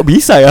 kok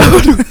bisa ya?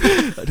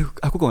 Aduh,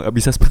 aku kok gak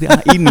bisa seperti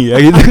anak ini ya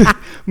gitu.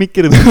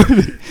 Mikir tuh.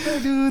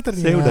 Aduh,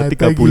 ternyata saya udah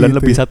 3 bulan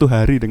lebih 1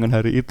 hari dengan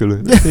hari itu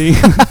loh.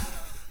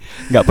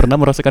 Gak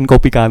pernah merasakan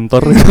kopi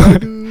kantor.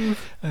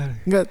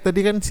 Enggak, tadi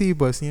kan si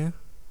bosnya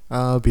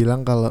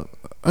bilang kalau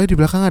di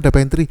belakang ada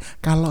pantry.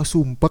 Kalau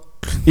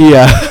sumpek,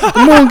 iya.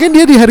 Mungkin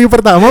dia di hari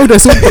pertama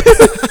udah sumpek.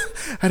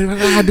 Hari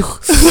pertama,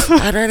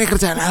 ada ini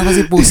kerjaan apa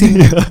sih,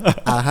 pusing.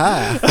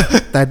 Aha.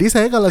 Tadi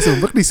saya kalau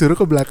sumpek disuruh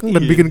ke belakang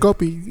dan bikin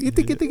kopi.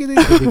 Itu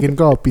bikin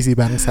kopi si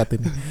bangsat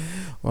ini.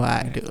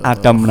 Waduh.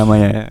 Adam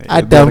namanya.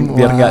 Adam,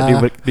 biar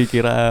nggak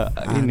dikira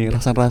ini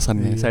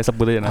rasan-rasan ya. Saya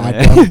sebut aja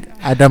namanya.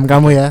 Adam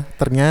kamu ya.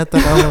 Ternyata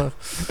kamu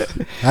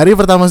hari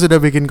pertama sudah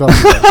bikin kopi.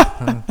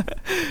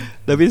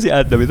 Tapi si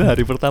Adam itu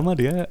hari pertama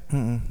dia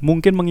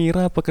mungkin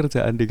mengira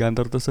pekerjaan di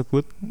kantor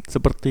tersebut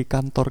seperti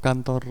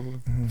kantor-kantor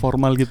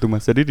formal gitu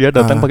Mas. Jadi dia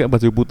datang pakai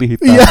baju putih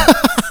hitam.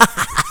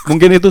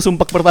 Mungkin itu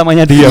sumpek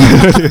pertamanya dia.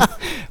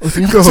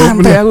 Ternyata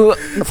santai, aku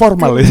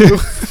formal ya.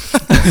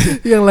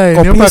 Yang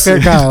lainnya pakai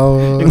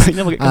kaos.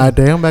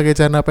 Ada yang pakai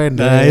celana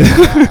pendek.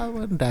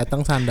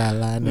 Datang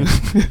sandalan.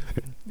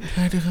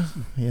 Aduh,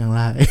 yang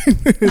lain.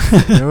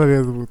 Yang pakai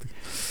putih.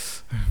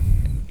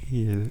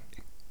 Iya.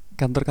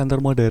 Kantor-kantor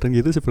modern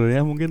gitu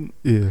sebenarnya mungkin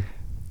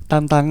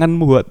tantangan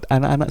buat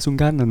anak-anak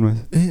sungkanan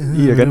Mas.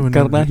 Iya kan, bener,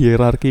 karena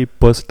hierarki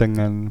bos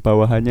dengan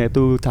bawahannya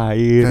itu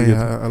cair kayak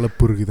gitu.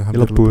 Lebur gitu,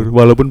 lebur.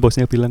 Walaupun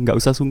bosnya bilang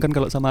nggak usah sungkan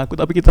kalau sama aku,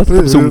 tapi kita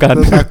tetap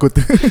sungkan. Takut.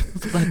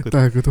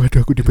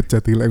 Waduh, aku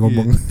dipecat lah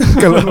ngomong.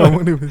 Kalau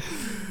ngomong dipecat.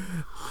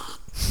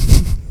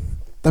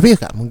 Tapi ya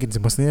gak mungkin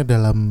sih, maksudnya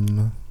dalam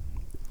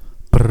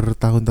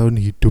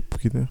bertahun-tahun hidup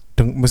gitu.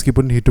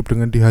 Meskipun hidup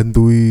dengan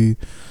dihantui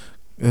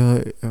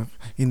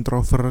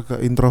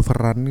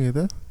introveran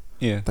gitu.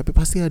 Iya. Tapi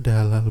pasti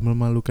ada hal-hal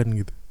memalukan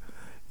gitu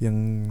yang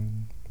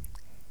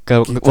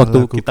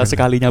waktu lakukan. kita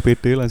sekalinya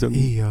pede langsung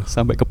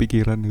sampai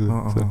kepikiran gitu.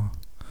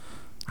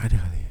 Ada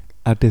kali ya?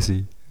 Ada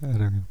sih.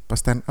 Ada. Pas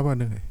stand up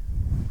ada nggak?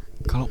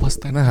 Kalau pas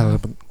stand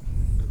up,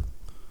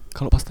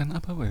 kalau pas stand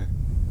up apa ya?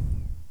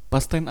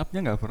 Pas stand upnya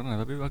nggak pernah,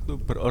 tapi waktu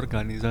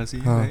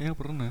berorganisasi kayaknya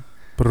pernah.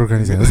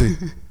 Berorganisasi?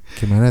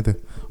 Gimana tuh?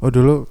 Oh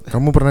dulu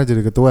kamu pernah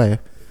jadi ketua ya?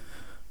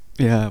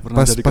 Ya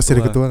pernah jadi ketua. Pas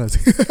jadi ketua nggak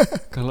sih?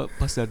 Kalau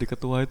pas jadi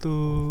ketua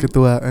itu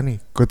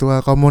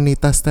ketua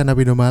komunitas stand up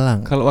Indo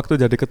Malang. Kalau waktu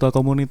jadi ketua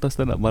komunitas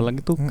stand up Malang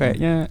itu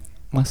kayaknya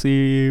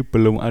masih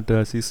belum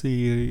ada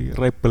sisi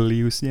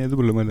rebelliusnya, itu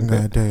belum ada.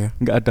 Nggak ada ya?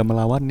 Nggak ada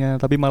melawannya,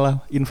 tapi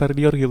malah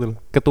inferior gitu loh.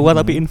 Ketua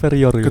tapi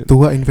inferior gitu.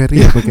 Ketua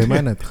inferior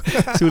bagaimana tuh?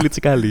 Sulit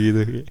sekali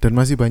itu. Dan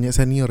masih banyak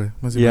senior ya?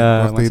 Masih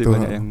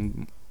banyak yang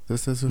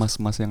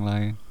mas-mas yang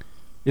lain.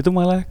 Itu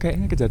malah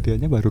kayaknya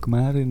kejadiannya baru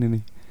kemarin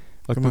ini.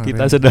 Waktu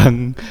kita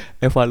sedang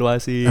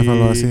evaluasi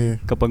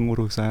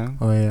kepengurusan.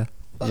 Oh iya.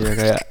 Iya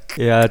kayak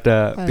ya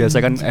ada biasa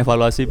kan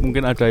evaluasi,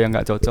 mungkin ada yang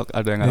nggak cocok,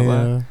 ada yang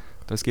apa.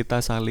 Terus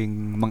kita saling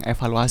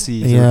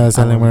mengevaluasi. Iya,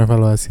 saling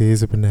mengevaluasi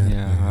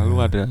sebenarnya. Ya, lalu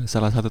ada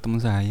salah satu teman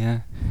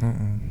saya,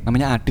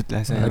 namanya Adit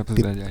lah, saya sebut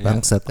saja.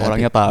 Bangsat,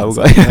 orangnya tahu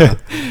kok.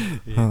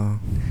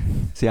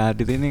 Si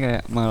Adit ini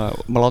kayak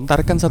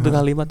melontarkan satu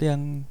kalimat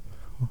yang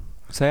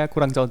saya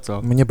kurang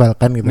cocok.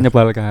 Menyebalkan gitu.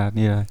 Menyebalkan,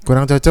 iya.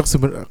 Kurang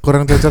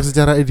cocok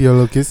secara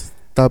ideologis,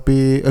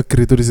 tapi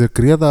agree to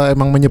disagree atau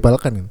emang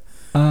menyebalkan gitu?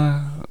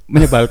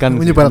 Menyebalkan.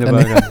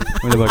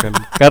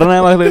 Karena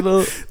waktu itu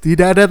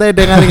tidak ada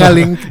tanda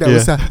ngaling-ngaling,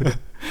 tidak usah.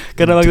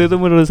 Karena waktu itu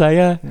menurut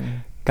saya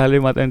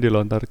kalimat yang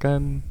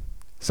dilontarkan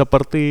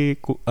seperti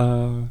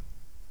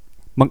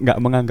nggak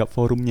menganggap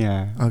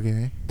forumnya.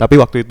 Oke. Tapi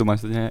waktu itu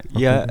maksudnya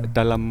ya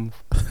dalam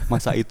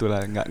masa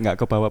itulah nggak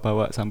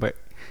kebawa-bawa sampai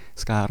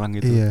sekarang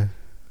gitu. Iya.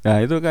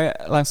 Nah itu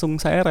kayak langsung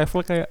saya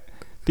refleks kayak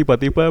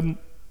tiba-tiba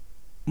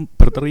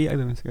berteriak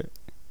itu Mas, kayak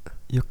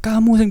ya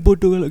kamu yang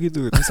bodoh kalau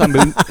gitu. Terus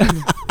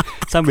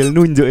sambil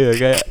nunjuk ya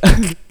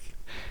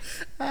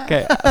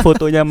kayak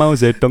fotonya mau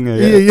Zedong ya.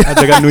 Iya.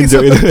 Ada kan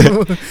nunjuk itu.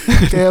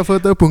 Kayak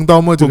foto Bung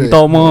Tomo juga. Bung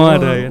Tomo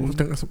ada kan.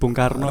 Bung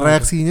Karno.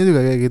 Reaksinya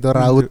juga kayak gitu,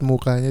 raut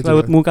mukanya juga.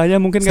 Raut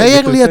mukanya mungkin saya kayak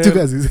yang lihat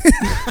juga sih.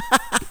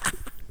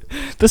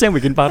 Terus yang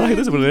bikin parah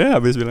itu sebenarnya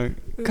habis bilang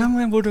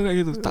kamu yang bodoh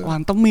kayak gitu, tak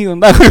wantemi kan,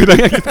 tak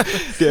bilangnya gitu.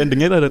 Di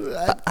endingnya itu ada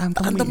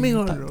tak wantemi,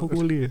 tak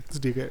pukuli. Terus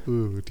dia kayak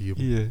diem.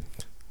 Iya.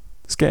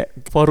 Terus kayak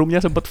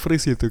forumnya sempat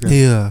freeze gitu kan.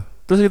 Iya.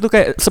 Terus itu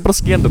kayak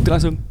sepersekian detik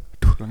langsung,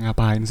 duh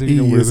ngapain sih?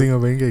 Iya sih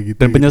ngapain kayak gitu.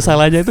 Dan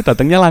penyesalannya itu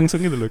datangnya langsung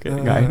gitu loh,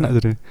 kayak nggak enak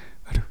jadi.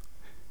 Aduh.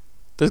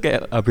 Terus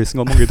kayak habis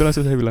ngomong gitu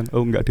langsung saya bilang,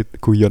 oh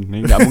nggak guyon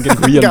nih, nggak mungkin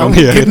guyon dong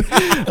ya.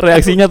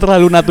 Reaksinya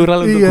terlalu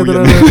natural untuk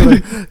guyon.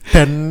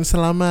 Dan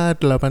selama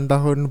 8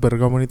 tahun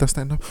berkomunitas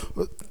stand up,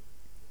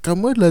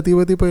 kamu adalah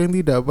tipe-tipe yang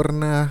tidak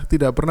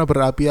pernah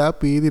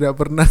berapi-api, tidak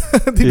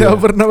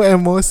pernah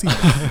emosi.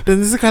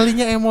 Dan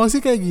sekalinya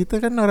emosi kayak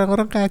gitu kan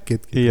orang-orang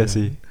kaget gitu. Iya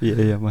sih.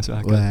 Iya masuk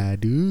akal.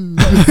 Waduh.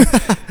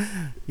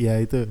 Ya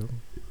itu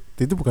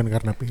bukan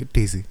karena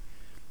pede sih.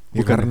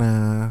 Ya karena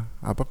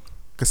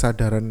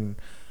kesadaran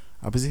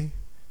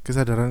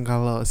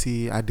kalau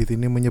si Adit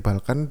ini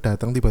menyebalkan,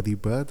 datang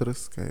tiba-tiba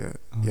terus kayak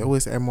ya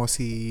wes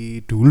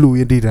emosi dulu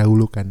yang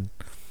didahulukan.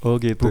 Oh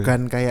gitu.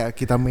 Bukan kayak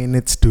kita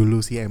manage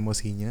dulu si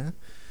emosinya,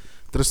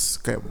 terus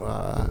kayak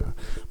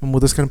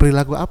memutuskan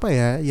perilaku apa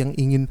ya yang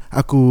ingin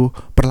aku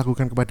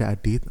perlakukan kepada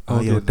Adit.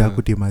 Ya udah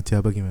aku diem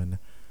aja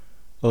bagaimana.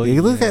 Oh ya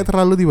itu kayak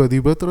terlalu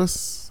tiba-tiba,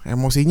 terus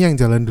emosinya yang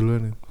jalan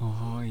duluan.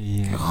 Oh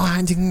iya.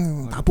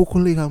 Anjing tak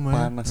pukuli kamu.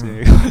 Panas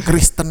ya.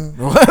 Kristen.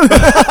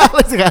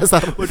 Masih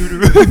kasar. Waduh.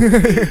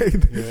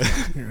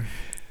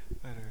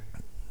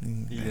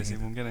 Iya sih,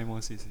 mungkin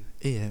emosi sih.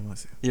 Iya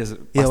emosi.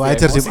 Iya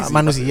wajar sih,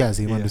 manusia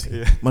sih,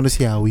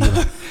 manusiawi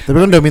lah. Tapi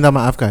kan udah minta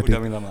maaf kan.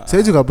 Udah minta maaf.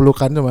 Saya juga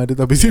pelukan sama Adit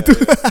habis itu.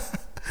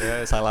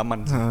 Ya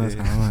salaman sih.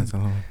 Salaman.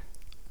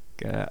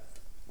 Kayak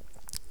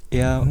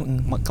ya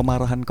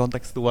kemarahan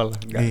kontekstual,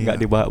 nggak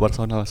dibawa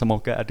personal.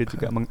 Semoga Adit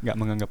juga nggak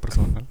menganggap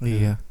personal.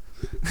 Iya.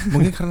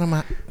 Mungkin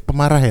karena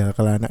pemarah ya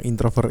kalau anak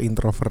introvert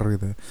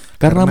gitu.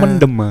 Karena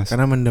mendem Mas.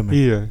 Karena mendem.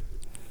 Iya.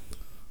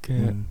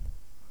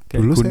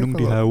 Kayak dulu gunung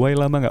di Hawaii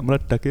lama nggak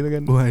meledak gitu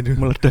kan. Waduh.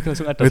 Meledak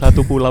langsung ada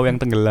satu pulau yang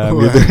tenggelam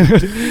gitu.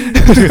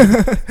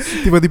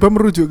 Tiba-tiba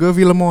merujuk ke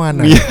film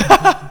Moana. Iya,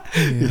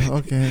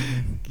 oke.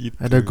 Gitu.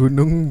 Ada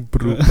gunung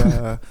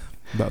berupa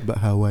mbak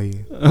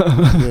Hawaii.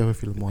 Ya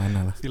film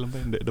Moana lah. Film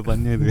pendek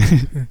depannya itu.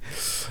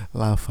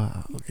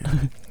 Lava. Oke.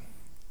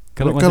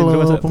 Kalau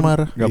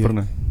pemarah nggak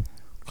pernah.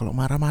 Kalau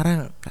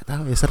marah-marah nggak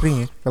tahu ya, sering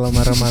ya. Kalau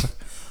marah-marah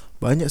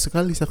banyak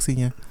sekali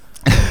saksinya.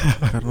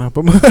 Karena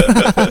pemarah.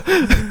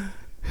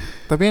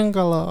 Tapi yang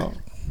kalau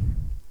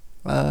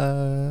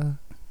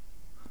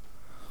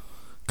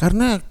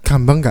karena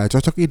gampang nggak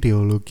cocok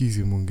ideologi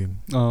sih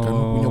mungkin.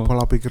 Karena punya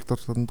pola pikir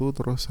tertentu,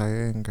 terus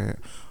saya yang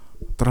kayak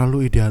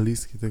terlalu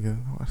idealis gitu kan.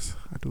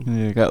 Aduh.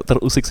 Iya, kayak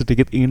terusik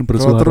sedikit ingin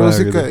bersuara. Kalau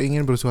terusik gitu. kayak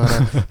ingin bersuara.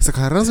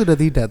 Sekarang sudah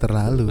tidak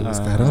terlalu.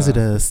 Sekarang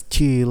sudah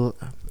chill.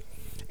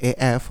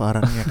 EF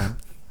orangnya kan.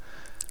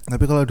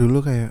 Tapi kalau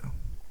dulu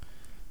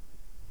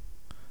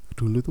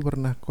tuh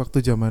pernah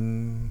waktu zaman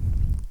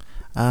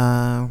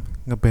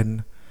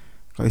ngeband,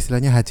 kalau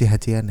istilahnya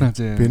haji-hajian ya.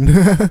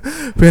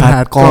 Band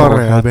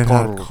hardcore ya, band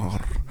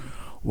hardcore.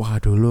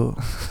 Wah, dulu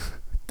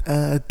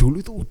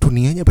itu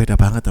dunianya beda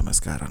banget sama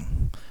sekarang.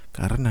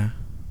 Karena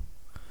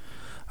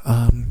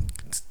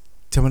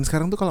zaman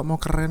sekarang tuh kalau mau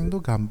keren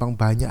tuh gampang,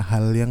 banyak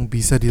hal yang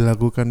bisa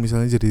dilakukan.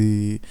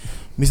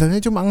 Misalnya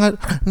cuma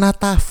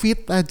nata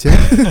fit aja.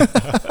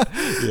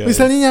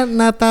 Misalnya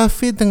nata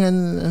fit dengan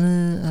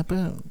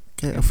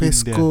kayak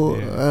Vesco,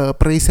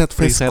 preset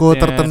Vesco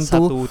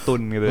tertentu, gitu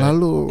ya.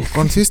 Lalu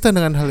konsisten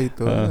dengan hal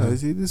itu.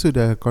 Itu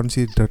sudah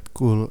considered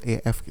cool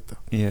AF gitu.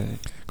 Iya.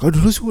 Kalau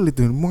dulu sulit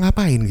tuh, mau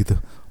ngapain gitu?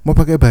 Mau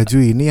pakai baju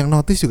ini yang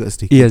notice juga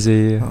sedikit. Iya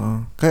sih.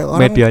 Kayak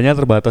orang, medianya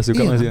terbatas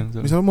juga masih.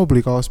 Misalnya mau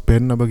beli kaos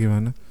band apa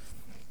gimana.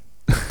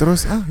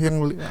 Terus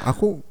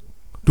aku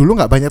dulu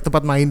nggak banyak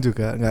tempat main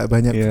juga, nggak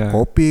banyak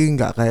kopi,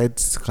 nggak kayak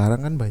sekarang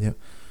kan banyak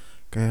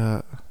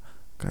kayak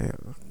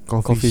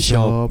coffee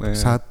shop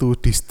satu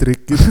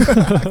distrik gitu.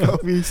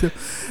 Coffee shop.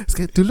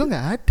 Kayak dulu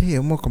nggak ada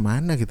ya, mau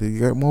kemana gitu.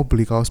 Kayak mau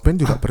beli kaos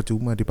band juga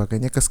percuma,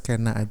 dipakainya ke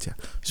skena aja.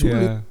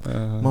 Sulit.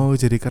 Mau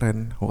jadi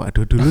keren.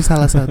 Waduh, dulu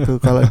salah satu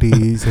kalau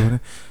di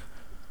sana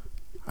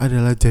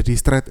adalah jadi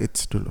straight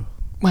edge dulu.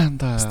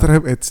 Mantap.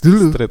 Straight edge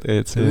dulu. Straight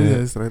edge.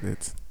 Iya, straight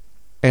edge.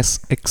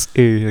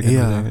 SXE ya kan.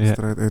 Iya,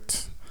 straight edge.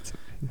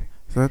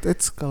 Straight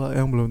edge kalau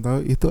yang belum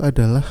tahu itu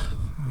adalah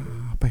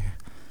apa ya?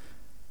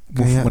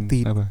 Kayak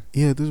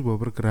iya, itu sebuah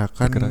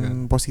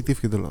pergerakan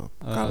positif gitu loh.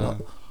 Kalau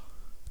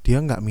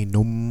dia nggak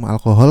minum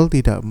alkohol,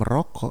 tidak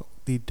merokok,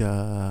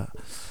 tidak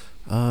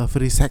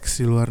free sex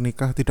di luar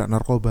nikah, tidak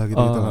narkoba gitu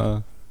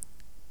loh.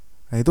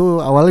 Nah, itu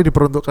awalnya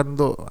diperuntukkan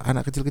untuk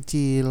anak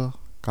kecil-kecil.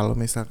 Kalau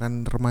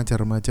misalkan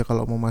remaja-remaja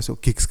kalau mau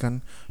masuk gigs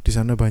kan di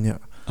sana banyak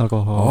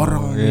alkohol,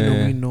 orang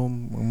minum-minum,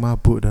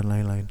 mabuk dan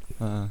lain-lain.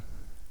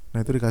 Nah,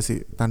 itu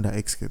dikasih tanda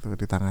X gitu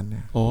di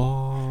tangannya.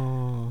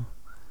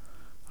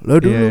 Lo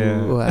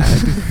dulu,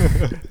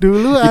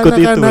 dulu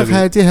anak-anak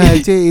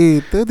HC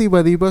itu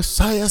tiba-tiba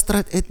saya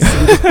straight edge.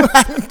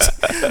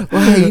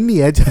 Wah,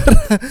 ini ya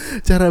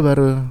cara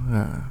baru.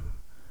 Nah,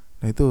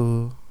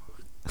 itu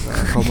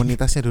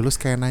komunitasnya dulu,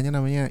 skenanya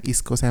namanya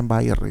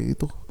Sampai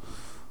itu.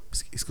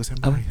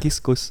 Sampai.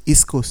 East Coast.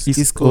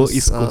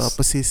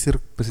 Pesisir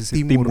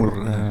timur.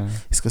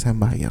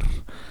 Sampai.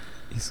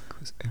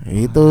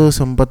 Itu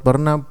sempat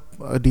pernah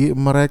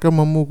mereka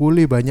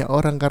memukuli banyak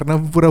orang karena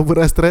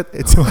pura-pura straight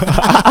edge.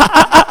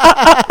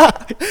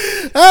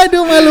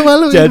 Aduh,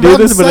 malu-malu. Jadi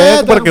itu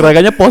sebenarnya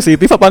pergerakannya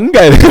positif apa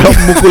enggak ya? Kalau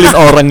memukulin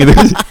orang gitu.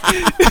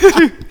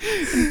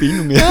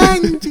 Bingung ya.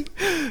 Anjing.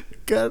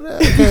 Karena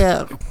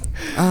kayak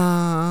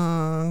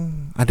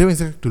ada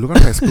misalnya dulu kan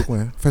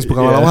Facebook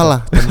awal-awal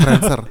lah, dan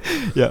Friendster.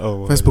 Ya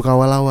Allah. Facebook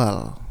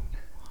awal-awal.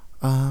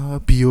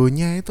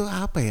 Bionya itu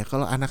apa ya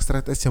kalau anak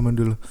straight edge zaman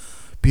dulu?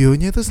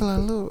 Bionya itu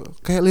selalu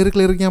kayak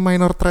lirik-liriknya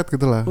Minor Threat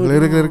gitu lah.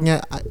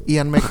 Lirik-liriknya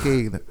Ian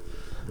McKay gitu.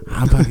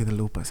 Apa gitu,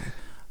 lupa saya.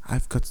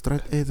 I've got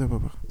straight edge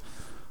apa.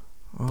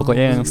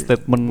 Pokoknya yang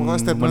statement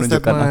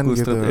menunjukkan aku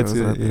gitu, straight edge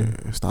gitu.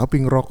 Tapi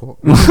ngerokok.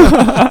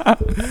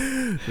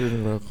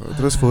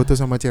 Terus foto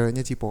sama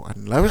ceweknya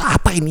cipokan. Lalu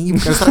apa ini?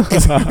 Bukan straight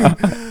edge.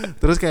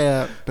 Terus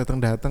kayak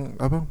datang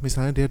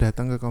misalnya dia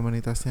datang ke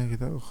komunitasnya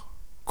gitu.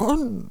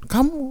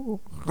 Kamu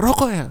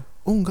rokok ya?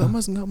 Oh enggak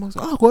mas.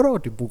 Gua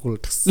rokok, dipukul.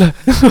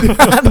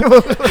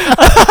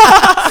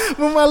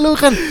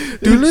 Memalukan.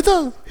 Dulu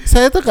tuh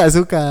saya tuh gak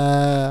suka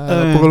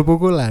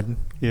pukul-pukulan.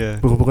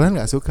 Pukul-pukulan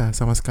gak suka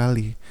sama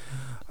sekali.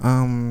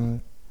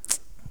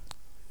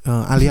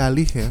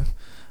 Alih-alih ya,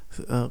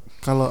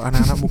 kalau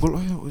anak-anak mukul,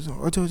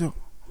 ojo.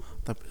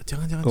 Tapi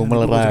jangan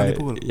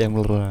dipukul. Yang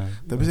melerai.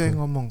 Tapi saya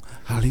ngomong,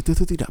 hal itu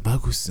tuh tidak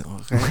bagus.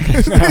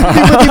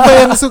 Tiba-tiba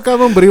yang suka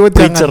memberi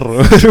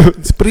wejangan,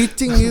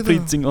 preaching gitu.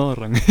 Preaching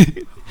orang.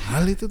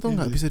 Hal itu tuh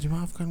nggak bisa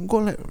dimaafkan.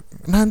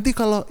 Nanti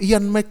kalau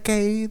Ian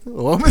McKay itu,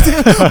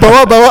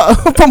 bawa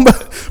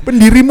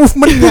pendiri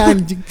movementnya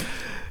anjing.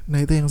 Nah,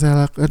 itu yang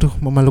saya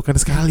memalukan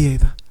sekali ya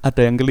itu.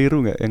 Ada yang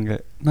keliru nggak? Yang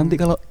nggak. Nanti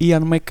kalau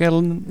Ian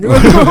McKellen.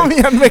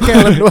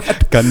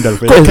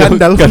 Gandalf.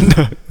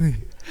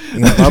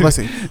 Nggak apa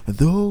sih.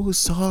 Those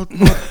salt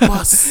not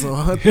pass.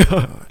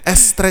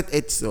 Straight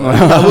edge.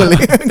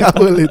 Nggak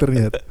boleh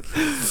ternyata.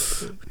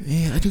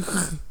 Iya,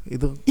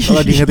 itu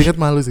kalau diingat-ingat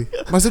malu sih.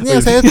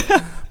 Maksudnya saya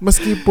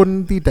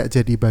meskipun tidak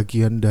jadi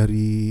bagian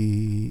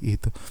dari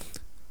itu,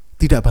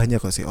 tidak banyak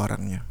kok sih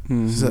orangnya.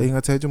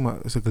 Seingat saya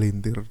cuma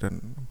segelintir dan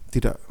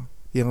tidak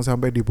yang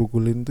sampai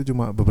dipukulin itu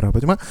cuma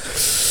beberapa.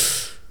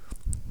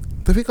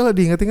 Tapi kalau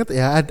diingat-ingat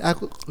ya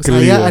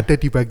saya ada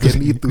di bagian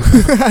itu.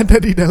 Ada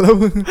di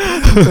dalam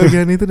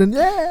bagian itu dan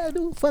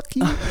fuck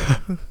you.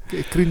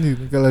 Kayak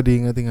cringe kalau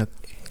diingat-ingat.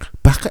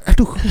 Bahkan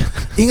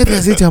ingat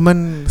gak sih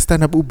zaman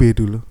stand up UB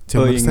dulu?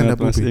 Zaman stand up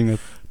UB.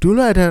 Dulu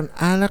ada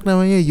anak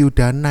namanya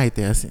Yuda Knight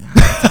ya.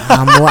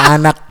 Kamu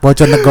anak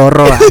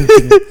Bojonegoro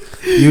anjing.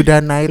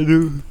 Yuda Knight.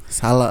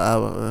 Salah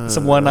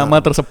semua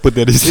nama tersebut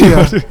ya di sini. Iya,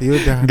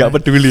 Yuda. Enggak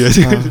peduli ya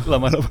sih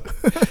lama-lama.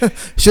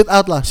 Shoot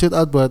out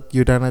buat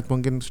Yuda Knight,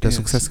 mungkin sudah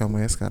sukses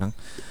kamu ya sekarang.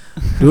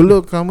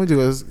 Dulu kamu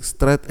juga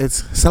straight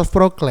edge, self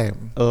proclaim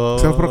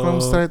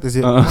straight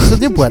edge.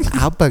 Maksudnya buat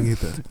apa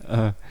gitu?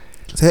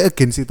 Saya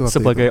against itu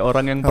sebagai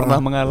orang yang pernah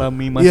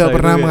mengalami masa itu. Iya,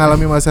 pernah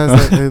mengalami masa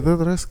itu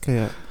terus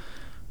kayak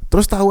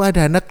terus tahu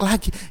ada anak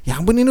lagi. Ya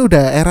ampun, ini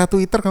udah era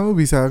Twitter, kamu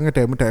bisa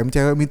nge-DM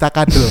cewek minta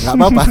kado, enggak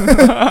apa-apa.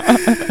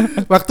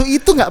 Waktu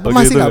itu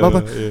masih enggak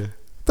apa-apa. Iya.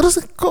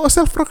 Terus kok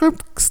self proclaim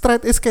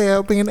straight edge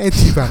kayak pengen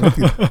edgy banget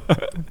gitu.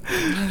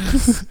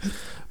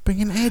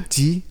 Pengen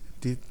edgy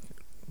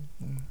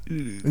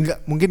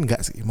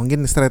enggak sih,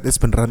 mungkin straight edge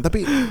beneran,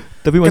 tapi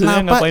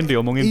maksudnya ngapain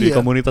diomongin di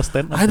komunitas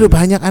stand up? Aduh,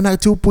 banyak anak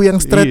cupu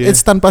yang straight edge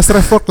tanpa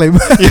self proclaim.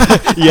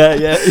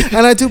 Iya.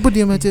 Anak cupu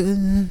diam aja.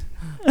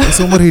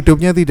 Seumur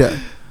hidupnya tidak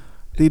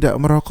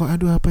merokok.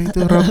 Aduh, apa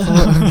itu rokok?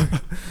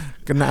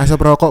 Kena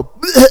asap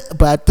rokok,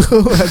 batu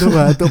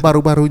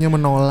paru-parunya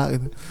menolak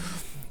gitu.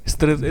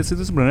 Straight edge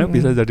itu sebenarnya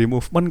bisa jadi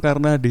movement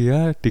karena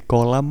dia di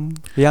kolam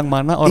yang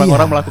mana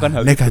orang-orang melakukan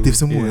hal negatif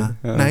itu. Semua.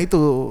 Iya. Nah,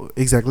 itu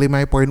exactly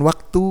my point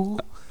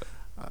waktu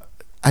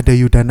ada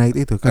Yuda Knight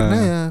itu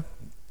karena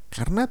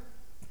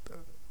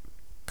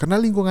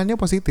lingkungannya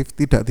positif,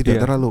 tidak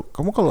terlalu.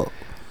 Kamu kalau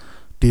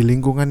di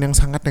lingkungan yang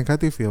sangat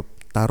negatif ya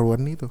taruh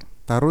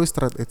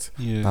straight edge,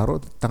 taruh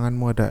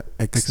tanganmu ada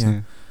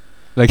X-nya.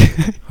 Lagi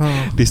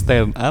di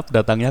stand up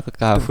datangnya ke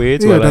kafe,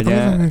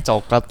 jualannya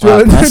coklat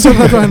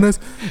panas.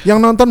 Yang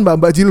nonton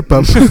mbak-mbak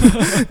jilbab.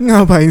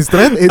 Ngapain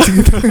straight edge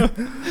gitu.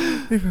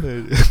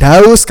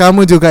 Daus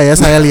kamu juga ya,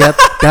 saya lihat.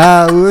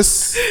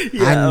 Daus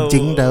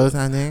anjing.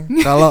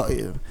 Kalau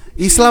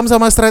Islam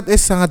sama straight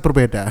edge sangat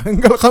berbeda.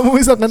 Kalau kamu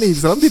misalkan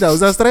Islam tidak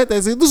usah straight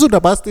edge, itu sudah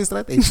pasti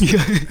straight edge.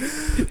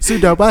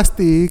 Sudah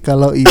pasti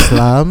kalau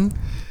Islam,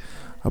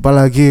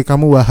 apalagi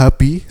kamu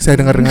Wahabi, saya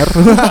dengar.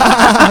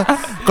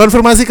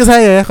 Konfirmasi ke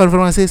saya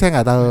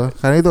nggak tahu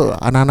karena itu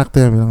anak-anak tuh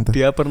yang bilang tuh.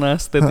 Dia pernah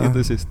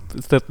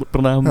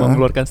pernah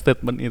mengeluarkan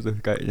statement itu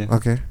kayaknya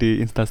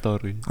di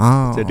Instastory.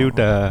 Jadi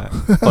udah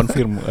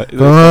confirm.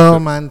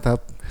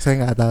 Mantap.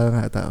 Saya nggak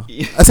tahu.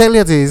 Saya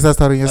lihat sih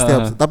Instastory-nya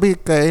setiap, tapi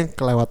kayaknya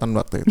kelewatan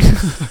waktu itu.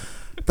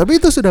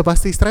 Tapi itu sudah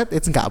pasti straight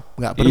edge, nggak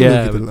perlu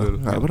gitu loh,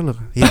 nggak perlu.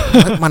 Ya,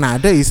 mana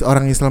ada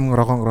orang Islam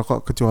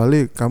ngerokok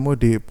kecuali kamu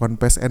di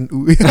Ponpes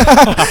NU.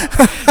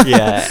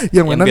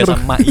 yang mana biasa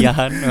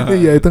ma'iyahan.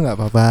 Iya, itu nggak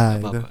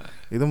apa-apa.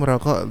 Itu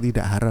merokok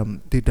tidak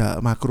haram,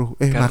 tidak makruh.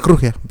 Makruh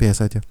ya,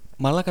 biasa aja.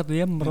 Malah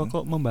katanya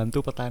merokok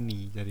membantu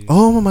petani. Jadi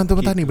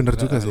membantu petani, bener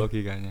juga sih.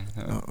 Logikanya.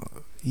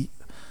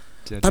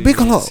 Jadi tapi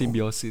kalau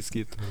simbiosis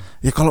gitu.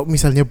 Ya kalau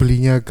misalnya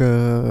beli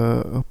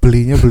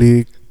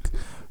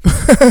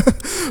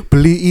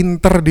beli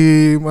Inter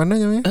di mana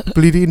namanya?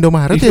 Beli di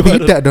Indomaret ya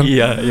tidak dong.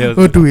 Iya.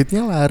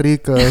 Duitnya lari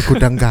ke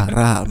gudang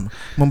garam,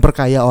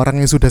 memperkaya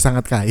orang yang sudah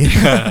sangat kaya.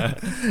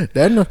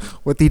 Dan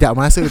tidak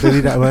masuk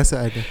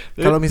ada.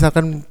 Kalau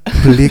misalkan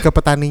beli ke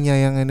petaninya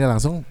yang ini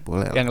langsung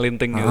boleh. Yang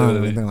linting gitu.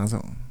 Linting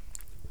langsung.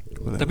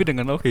 Boleh. Tapi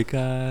dengan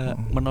logika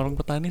menolong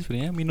petani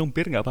sebenarnya minum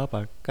bir nggak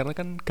apa-apa karena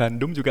kan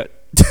gandum juga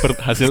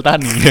berhasil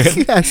tani kan?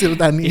 Hasil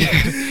tani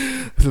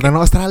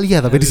Australia,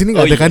 tapi di sini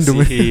nggak ada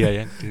gandum.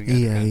 Iya.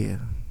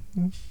 Iya.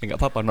 Nggak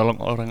apa-apa nolong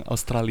orang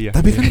Australia.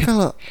 Tapi kan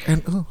kalau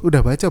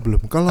udah baca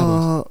belum?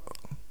 Kalau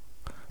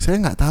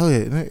saya nggak tahu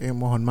ya, ini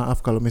mohon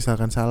maaf kalau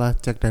misalkan salah,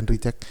 cek dan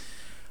recheck.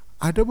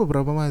 Ada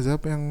beberapa mazhab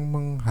yang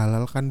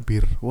menghalalkan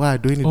bir.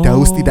 Waduh, ini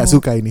Daus tidak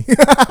suka ini.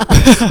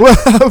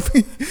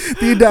 Wahabi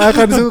tidak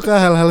akan suka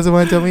hal-hal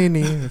semacam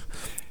ini.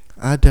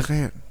 Ada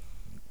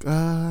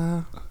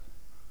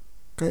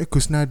kayak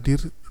Gus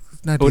Nadir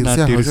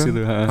gitu.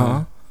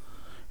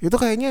 Itu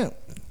kayaknya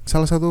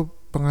salah satu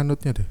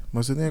penganutnya deh.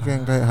 Maksudnya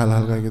kayak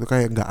hal-hal kayak gitu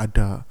kayak nggak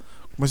ada.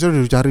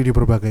 Maksudnya udah dicari di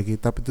berbagai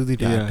kitab itu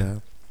tidak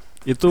ada.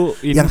 Itu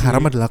yang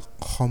haram adalah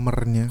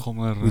khomernya,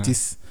 which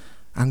is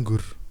anggur.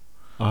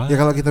 Ya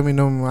kalau kita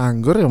minum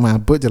anggur ya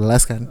mabuk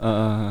jelas kan.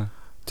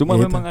 Cuma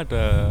memang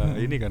ada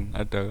ini kan,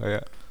 ada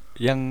kayak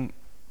yang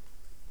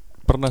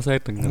pernah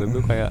saya dengar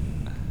itu kayak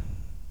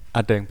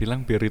ada yang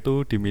bilang bir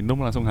itu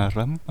diminum langsung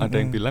haram,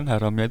 ada yang bilang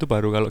haramnya itu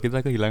baru kalau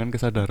kita kehilangan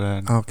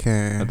kesadaran.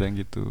 Ada yang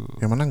gitu.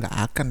 Yang mana nggak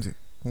akan sih,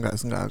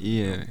 nggak.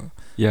 Iya.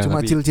 Ya,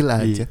 cuma cil-cil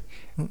aja.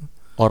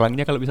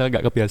 Orangnya kalau misalnya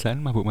nggak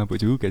kebiasaan mabuk-mabuk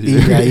juga sih.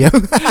 Iya.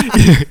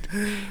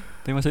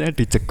 Tapi maksudnya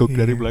dicekuk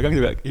dari belakang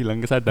juga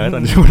hilang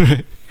kesadaran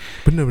sebenarnya.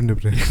 Bener.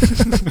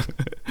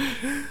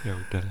 Ya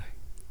udah.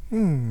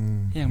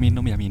 Yang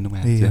minum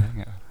aja.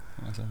 Nggak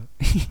masalah.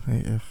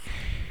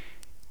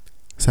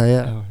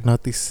 Saya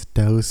notice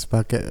Daus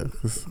pakai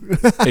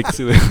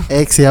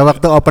X ya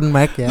waktu open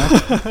mic ya.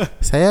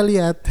 Saya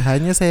lihat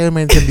hanya saya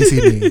mention di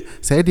sini.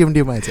 Saya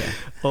diam-diam aja.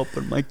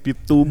 Open mic di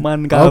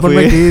Tuman Cafe. Open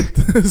mic di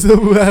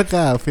sebuah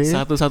kafe.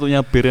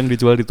 Satu-satunya bir yang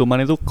dijual di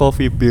Tuman itu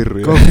coffee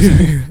beer.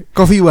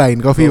 Coffee wine.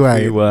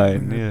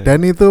 Yeah.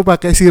 Dan itu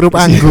pakai sirup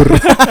anggur.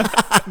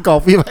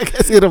 Kopi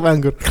pakai sirup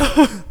anggur.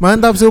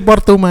 Mantap,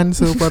 support tuman.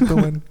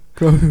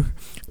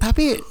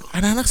 Tapi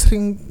anak-anak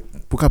sering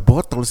buka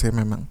botol sih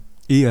memang.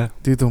 Iya.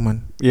 Di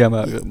Tuman. Iya,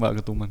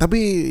 Mbak Ketuman.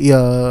 Tapi ya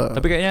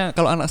kayaknya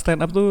kalau anak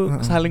stand up tuh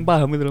saling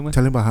paham gitu loh, Mas.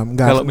 Saling paham.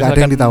 Enggak ada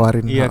yang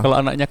ditawarin. Iya, kalau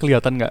anaknya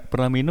kelihatan enggak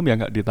pernah minum ya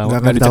enggak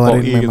ditawarin, enggak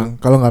ditawarin memang. Gitu.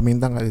 Kalau enggak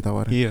minta enggak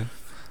ditawarin. Iya.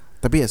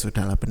 Tapi ya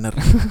sudahlah, benar.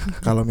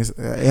 Kalau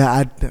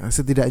ya ada,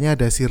 setidaknya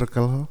ada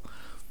circle.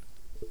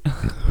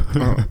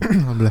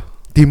 Alhamdulillah.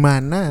 Di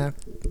mana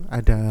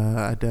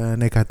ada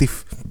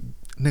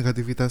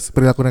negativitas,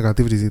 perilaku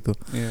negatif di situ.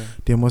 Iya.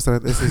 Dia mau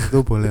straight edge di situ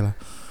boleh lah.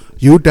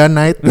 Yuda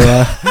Night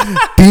ya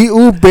di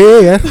UB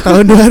ya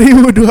tahun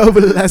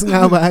 2012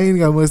 ngapain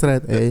kamu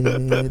straight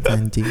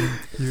anjing.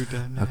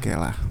 Oke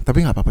lah, tapi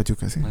nggak apa-apa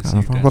juga sih.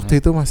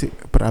 Waktu itu masih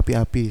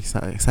berapi-api,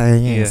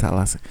 sayanya yang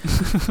salah sih.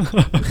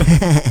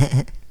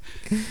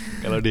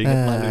 Kalau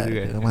diingat malu juga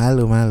ya.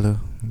 Malu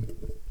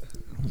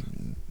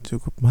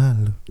cukup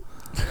malu.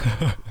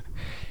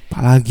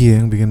 Apalagi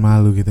yang bikin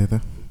malu gitu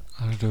itu.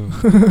 Aduh,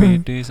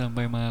 pede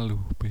sampai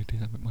malu.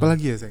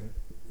 Apalagi ya,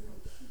 Seng?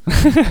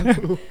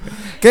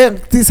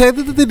 Kayak saya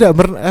itu tidak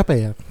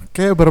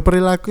kayak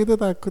berperilaku itu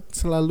takut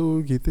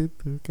selalu gitu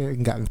itu,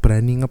 kayak nggak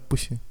berani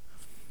nge-push ya.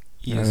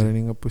 Iya,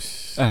 berani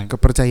nge-push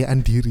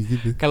kepercayaan diri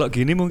gitu. Kalau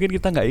gini mungkin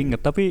kita nggak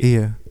inget, tapi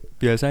iya,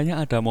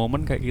 biasanya ada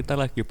momen kayak kita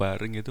lagi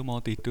bareng gitu mau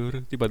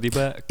tidur,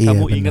 tiba-tiba iya,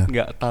 kamu bener. inget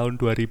nggak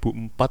tahun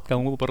 2004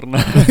 kamu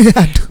pernah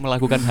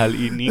melakukan hal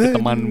ini ke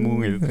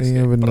temanmu gitu.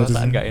 Iya,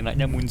 perasaan nggak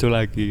enaknya muncul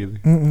lagi gitu.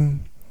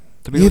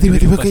 Tapi iya,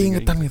 tiba-tiba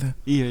keingetan gitu.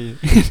 Iya.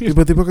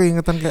 Tiba-tiba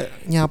keingetan kayak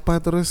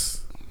nyapa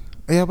terus,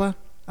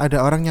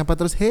 ada orang nyapa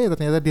terus,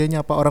 ternyata dia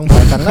nyapa orang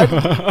batang kan.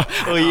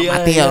 Oh iya.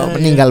 Mati ya,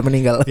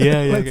 meninggal.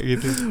 Iya kayak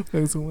gitu.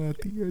 Langsung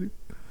mati.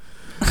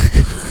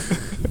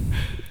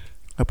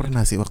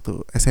 Pernah sih waktu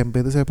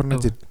SMP itu saya pernah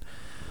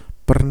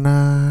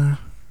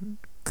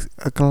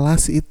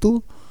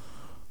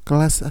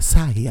kelas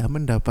saya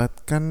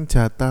mendapatkan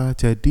jatah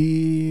jadi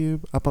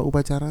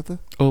upacara tuh.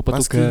 Oh,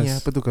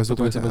 petugas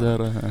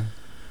upacara.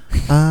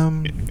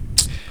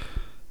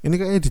 Ini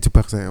kayaknya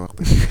dijebak saya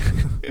waktu itu.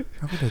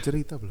 Aku udah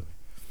cerita belum?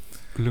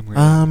 Belum.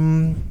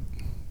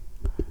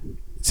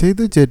 Saya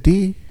itu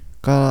jadi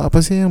apa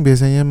sih yang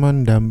biasanya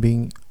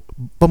mendamping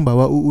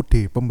pembawa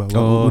UUD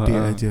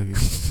aja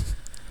gitu.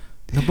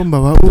 Nah,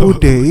 pembawa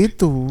UUD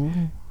itu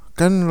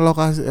kan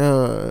lokasi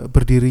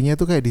berdirinya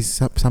tuh kayak di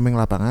samping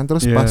lapangan,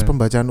 terus pas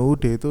pembacaan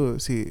UUD itu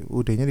si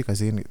UUD-nya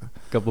dikasihin gitu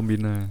ke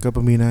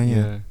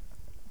pembinanya.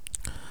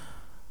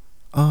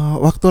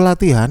 Waktu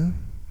latihan,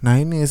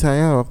 nah ini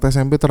saya waktu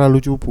SMP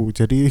terlalu cupu,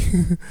 jadi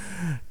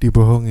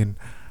dibohongin.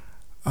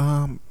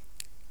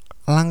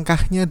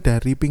 Langkahnya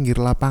dari pinggir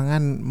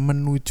lapangan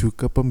menuju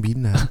ke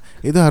pembina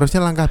itu harusnya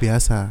langkah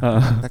biasa,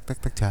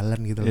 tek jalan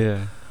gitu.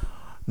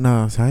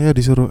 Nah, saya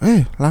disuruh,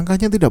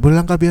 langkahnya tidak boleh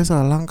langkah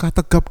biasa, langkah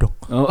tegap dong.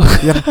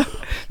 Yang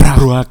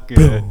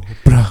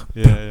brak.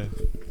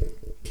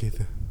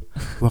 Gitu.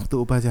 Waktu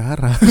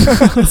upacara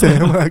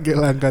saya pakai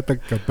langkah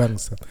tegap,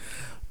 bangsa.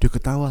 Dia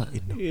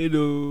ketawain.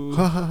 Aduh.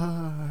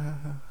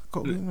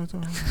 Kok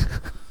gitu?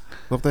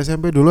 Waktu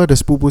SMP dulu ada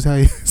sepupu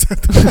saya.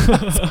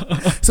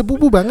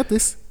 Sepupu banget,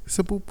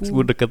 Sepupu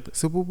dekat.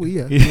 Sepupu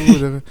iya.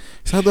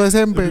 Satu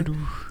SMP. Aduh.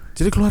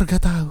 Jadi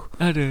keluarga tahu.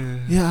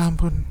 Aduh. Ya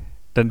ampun.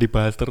 Dan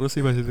dibahas terus sih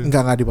Mas itu.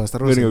 Enggak dibahas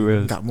terus.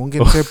 Enggak mungkin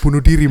saya bunuh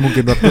diri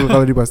mungkin waktu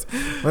kalau dibahas.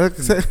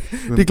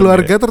 Di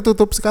keluarga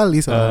tertutup sekali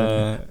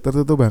soalnya.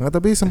 Tertutup banget,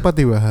 tapi sempat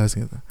dibahas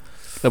gitu.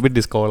 Tapi di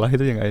sekolah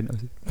itu yang enggak enak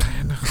sih.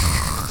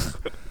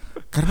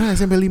 Karena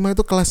SMP 5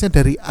 itu kelasnya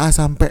dari A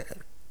sampai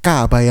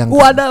K, bayangkan.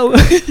 Waduh.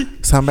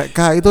 Sampai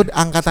K itu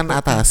angkatan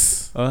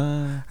atas.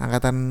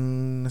 Angkatan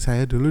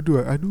saya dulu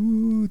 2.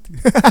 Aduh.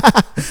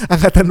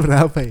 Angkatan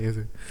berapa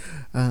ya?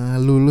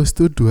 Lulus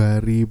tuh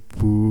 2004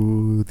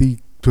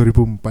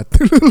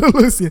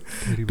 lulusnya.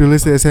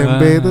 Lulus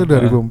SMP itu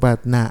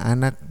 2004. Nah,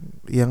 anak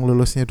yang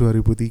lulusnya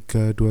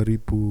 2003,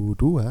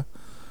 2002,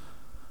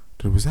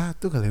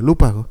 2001 kali ya,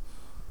 lupa kok.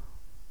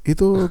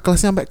 Itu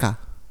kelasnya sampai K.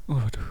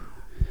 Waduh.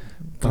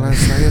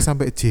 Kelas saya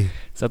sampai J.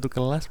 Satu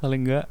kelas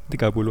paling enggak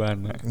 30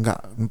 anak.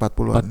 Enggak,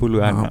 40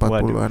 anak.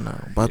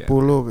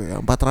 40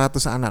 kayak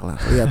 400 anak lah.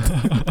 Lihat.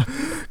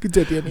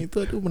 Kejadian itu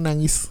aduh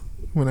menangis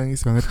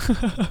banget.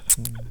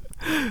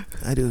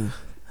 Aduh.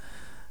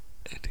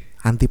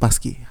 Anti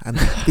paski.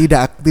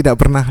 Tidak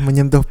pernah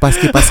menyentuh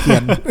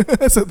paskian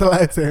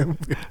setelah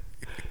SMP.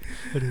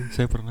 Aduh,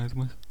 saya pernah itu,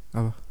 Mas.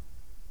 Apa?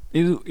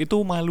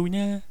 Itu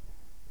malunya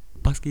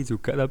paski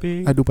juga,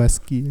 tapi aduh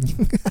paski.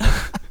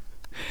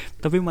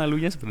 Tapi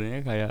malunya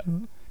sebenarnya kayak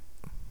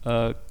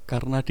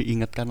karena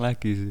diingatkan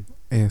lagi sih.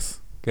 Yes.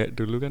 Kayak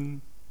dulu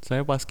kan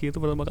saya paski itu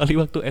pertama kali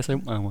waktu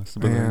SMA, Mas,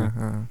 sebenarnya.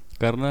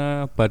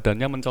 Karena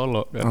badannya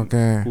mencolok kan.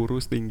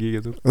 Kurus tinggi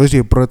gitu. Terus di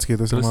approach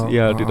gitu terus sama.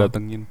 Iya,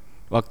 didatengin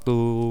waktu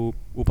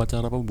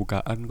upacara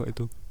pembukaan kok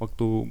itu.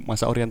 Waktu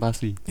masa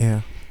orientasi.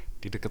 Iya.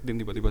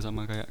 Dideketin tiba-tiba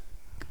sama kayak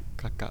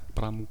kakak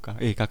pramuka.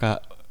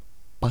 Kakak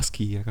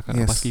paski ya,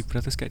 paski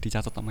terus kayak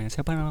dicatat namanya.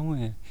 Siapa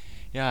namanya?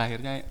 Ya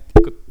akhirnya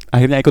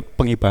ikut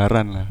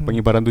pengibaran lah,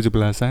 pengibaran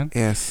 17-an.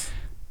 Yes.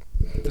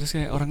 Terus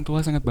kayak orang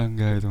tua sangat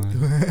bangga itu Mas.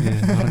 Ya,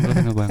 orang tua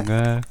sangat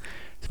bangga.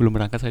 Sebelum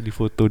berangkat saya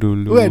difoto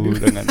dulu. Waduh.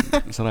 Dengan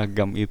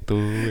seragam itu.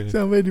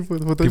 Sampai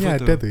fotonya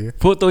ada tuh ya.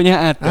 Fotonya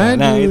ada.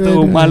 Nah itu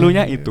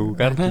malunya itu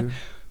karena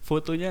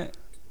fotonya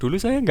dulu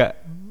saya nggak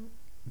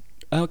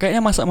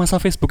kayaknya masa-masa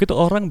Facebook itu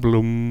orang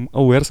belum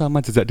aware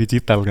sama jejak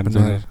digital kan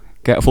sebenarnya.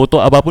 Kayak foto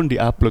apapun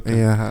diupload kan.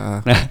 Iya.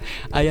 Nah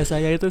ayah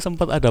saya itu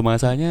sempat ada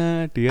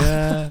masanya dia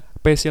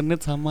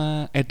passionate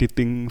sama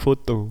editing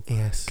foto.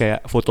 Yes.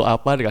 Kayak foto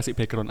apa dikasih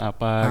background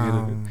apa gitu.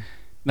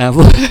 Nah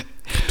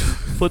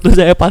foto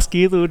saya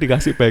paski itu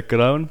dikasih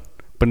background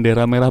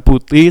bendera merah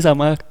putih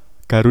sama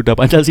Garuda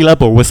Pancasila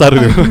bawa besar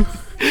gitu.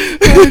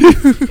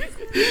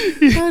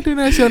 Aduh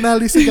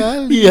nasionalis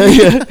sekali.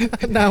 Iya.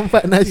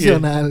 Nampak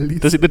nasionalis.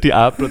 Terus itu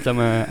diupload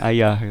sama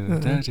ayah gitu.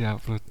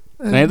 Diupload.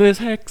 Nah itu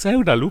saya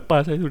udah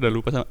lupa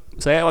sama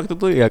saya waktu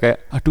itu ya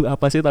kayak aduh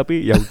apa sih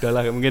tapi ya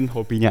udahlah mungkin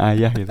hobinya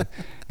ayah gitu.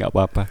 Enggak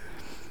apa-apa.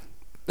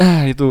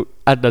 Nah itu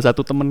ada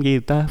satu teman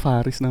kita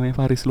namanya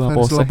Faris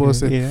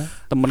Luapose. Iya,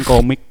 teman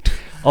komik.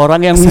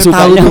 Orang yang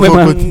sukanya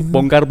memang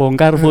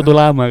bongkar-bongkar foto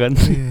lama kan.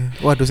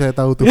 Waduh saya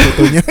tahu tuh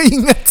fotonya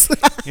ingat.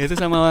 Itu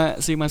sama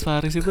si Mas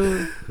Faris itu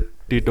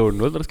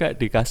di-download terus kayak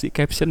dikasih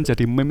caption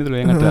jadi meme itu loh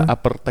yang ada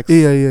upper text.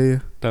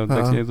 Iya. Down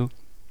textnya itu.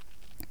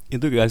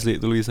 Itu dikasih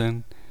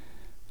tulisan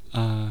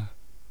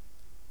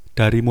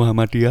dari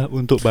Muhammadiyah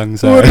untuk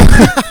bangsa.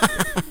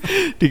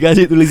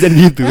 Dikasih tulisan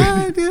gitu.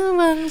 Aduh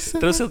bangsa.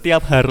 Terus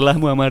setiap harlah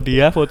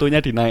Muhammadiyah fotonya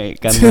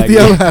dinaikkan lagi.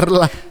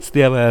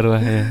 Setiap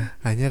harlah ya.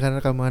 Hanya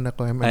karena kamu anak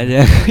OMM.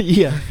 Hanya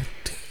iya.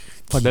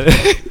 Padahal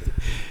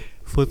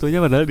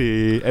fotonya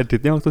di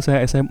editnya waktu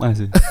saya SMA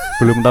sih.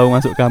 Belum tahu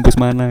masuk kampus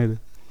mana itu.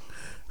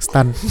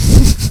 Stan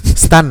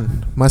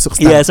masuk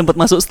stan. Iya sempat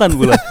masuk stan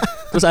pula.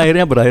 Terus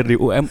akhirnya berakhir di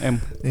UMM.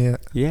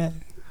 Iya.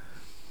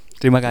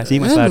 Terima kasih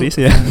Mas Faris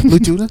ya.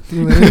 Lucu lah.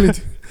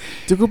 Lucu.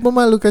 Cukup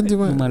memalukan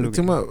cuma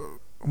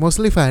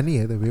mostly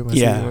funny ya tapi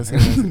masih.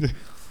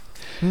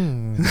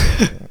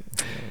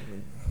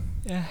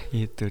 Ya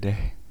gitu deh.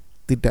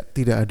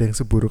 Tidak ada yang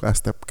seburuk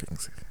Astep Geng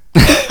sih.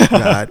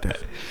 Tidak ada.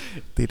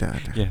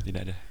 Ya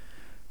tidak ada.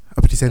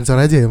 Apa disensor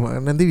aja ya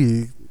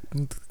nanti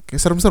kayak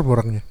serem-serem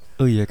orangnya.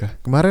 Oh iya kah?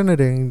 Kemarin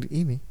ada yang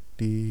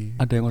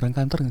ada yang orang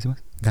kantor nggak sih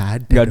Mas? Nggak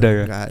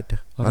ada.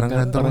 Orang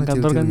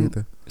kantor kan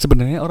gitu.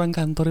 Sebenarnya orang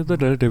kantor itu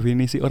adalah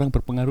definisi orang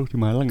berpengaruh di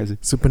Malang nggak sih?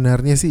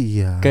 Sebenarnya sih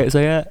iya. Kayak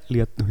saya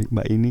lihat tuh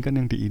Mbak ini kan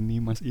yang di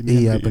ini, Mas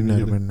ini. Iya benar.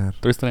 Gitu.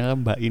 Terus ternyata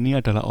Mbak ini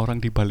adalah orang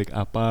di balik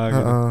apa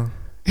gitu.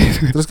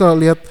 Terus kalau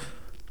lihat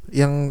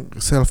yang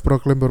self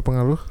proclaim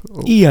berpengaruh,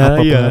 iya, apa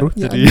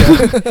pengaruhnya? Jadi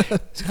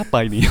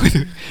siapa ini?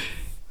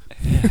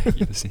 Ya,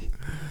 gitu sih.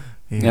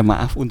 Ya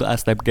maaf untuk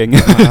Astep Geng.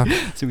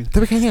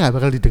 Tapi kayaknya nggak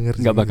bakal didengar.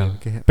 Nggak bakal.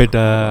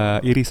 Beda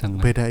irisan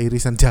lah. Beda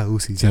irisan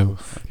jauh.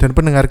 Dan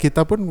pendengar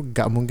kita pun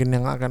nggak mungkin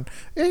yang akan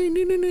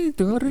ini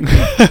dengerin.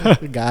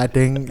 Nggak ada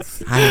yang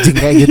anjing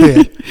kayak gitu ya.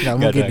 Nggak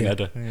mungkin.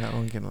 Nggak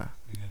mungkin lah.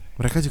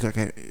 Mereka juga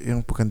kayak yang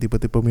bukan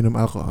tipe-tipe minum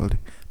alkohol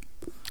deh.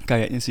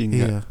 Kayaknya sih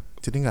enggak. Iya.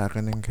 Jadi nggak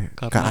akan yang kayak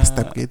ke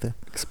Astep gitu.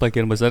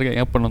 Sebagian besar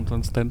kayaknya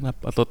penonton stand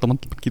up atau teman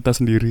kita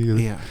sendiri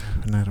gitu. Iya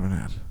benar.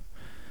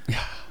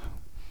 Ya.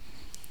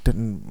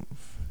 Dan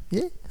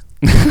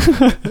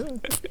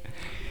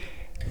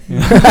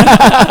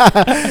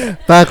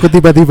takut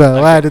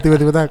tiba-tiba. Waduh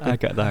tiba-tiba takut.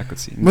 Agak takut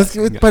sih.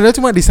 Padahal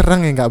cuma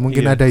diserang ya nggak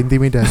mungkin ada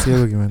intimidasi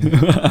atau gimana.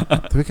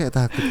 Tapi kayak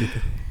takut gitu.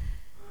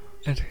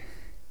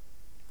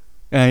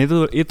 Nah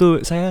itu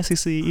saya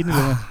sisi ini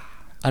loh.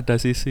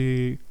 Ada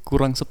sisi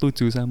kurang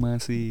setuju sama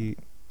si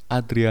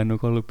Adriano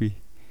Colby.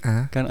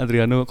 Kan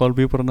Adriano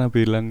Colby pernah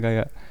bilang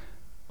kayak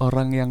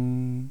orang yang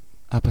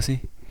apa sih?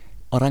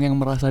 Orang yang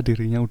merasa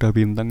dirinya udah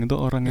bintang itu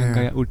orang yang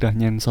kayak udah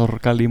nyensor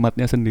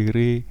kalimatnya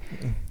sendiri.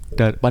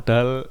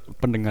 Padahal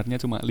pendengarnya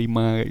cuma 5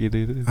 kayak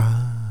gitu.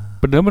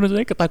 Padahal menurut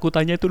saya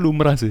ketakutannya itu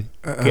lumrah sih.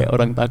 Kayak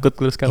orang takut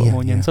terus kalau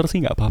mau nyensor sih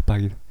nggak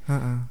apa-apa gitu.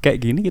 Kayak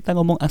gini kita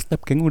ngomong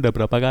Astep Geng udah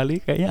berapa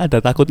kali kayaknya ada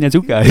takutnya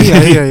juga.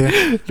 Iya.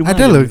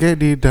 Ada loh kayak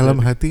di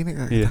dalam hati ini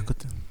kayak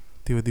takut.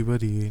 Tiba-tiba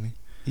di ini.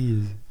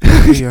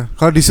 Iya.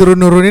 Kalau disuruh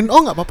nurunin,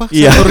 nggak apa-apa.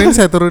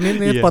 Saya turunin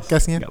nih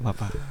podcastnya. Nggak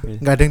apa-apa.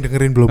 Nggak ada yang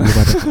dengerin belum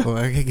ada.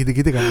 Kayak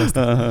gitu-gitu kan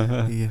pasti.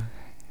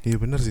 Iya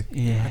benar sih.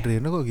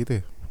 Adriano kok gitu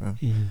ya.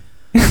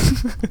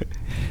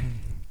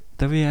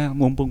 Tapi ya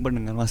mumpung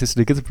pendengar masih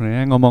sedikit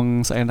sebenarnya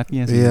ngomong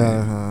seenaknya sih. Iya.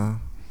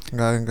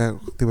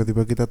 Nggak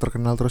tiba-tiba kita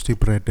terkenal terus di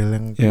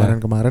bredel yang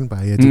kemarin-kemarin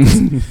bahaya juga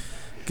sih.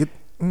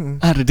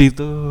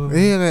 Ardito.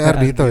 Iya kayak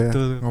Ardito ya.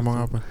 Ngomong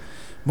apa?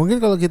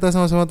 Mungkin kalau kita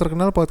sama-sama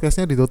terkenal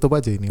podcastnya ditutup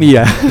aja ini.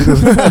 Iya.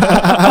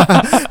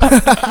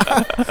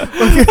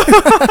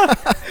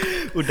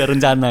 Udah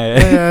rencana ya.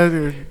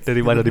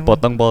 Daripada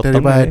dipotong-potong.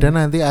 Daripada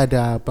nanti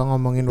ada apa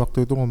ngomongin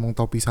waktu itu ngomong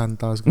topi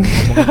santal,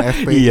 ngomongin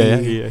FPI.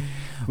 Iya.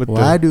 Betul.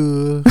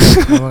 Waduh,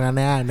 ngomong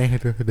aneh-aneh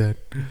itu udah.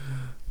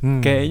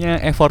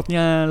 Kayaknya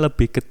effortnya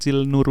lebih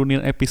kecil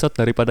nurunin episode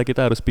daripada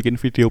kita harus bikin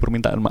video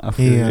permintaan maaf.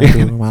 Iya,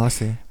 itu malas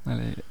ya.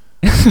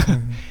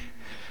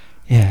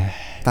 Ya.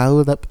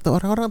 Tahu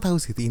orang-orang tahu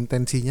sih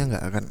intensinya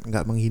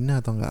nggak menghina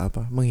atau nggak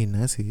apa,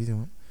 menghina sih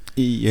cuma.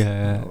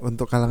 Iya.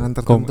 Untuk kalangan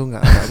tertentu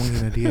nggak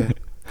menghina dia.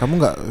 Kamu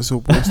nggak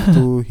supposed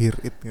to hear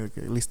it,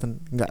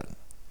 listen, nggak.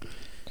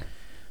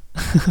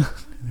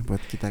 Ini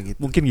buat kita gitu.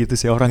 Mungkin gitu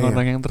sih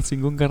orang-orang yang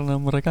tersinggung karena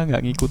mereka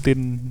nggak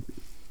ngikutin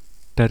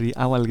dari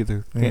awal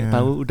gitu. Kayak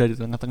tahu udah di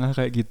tengah-tengah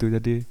kayak gitu,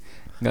 jadi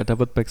nggak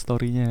dapat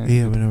backstory-nya.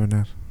 Iya gitu.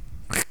 benar-benar.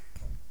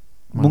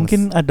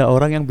 Mungkin ada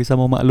orang yang bisa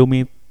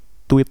memaklumi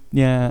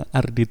tweetnya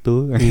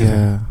Ardito.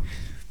 Iya.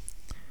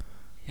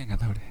 Ya nggak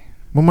tahu deh.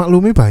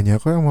 Memaklumi banyak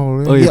kok yang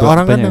memaklumi. Oh, iya,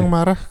 orang kan banyak yang ya?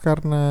 marah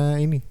karena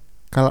ini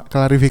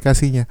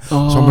klarifikasinya.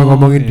 Oh, sampai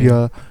ngomongin iya.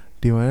 dia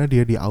di mana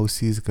dia di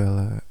Aussie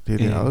segala. Dia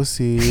di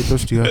Aussie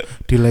terus dia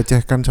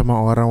dilecehkan sama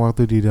orang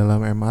waktu di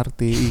dalam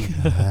MRT.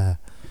 Iya.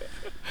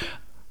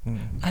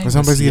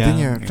 Sampai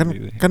segitunya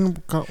kan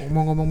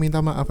mau ngomong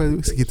minta maaf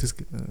itu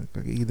segitu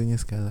kayak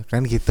gitunya segala.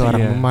 Kan gitu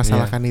orang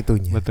memasalahkan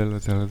itunya. Betul.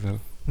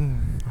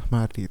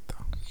 Mari itu.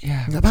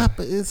 Ya, nggak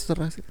apa-apa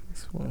terserah sih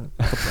semua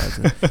tetap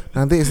aja.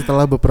 Nanti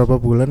setelah beberapa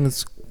bulan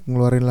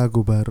ngeluarin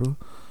lagu baru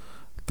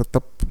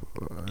tetap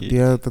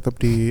dia tetap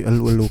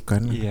dielu-elukan.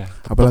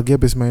 Apalagi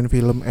habis main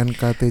film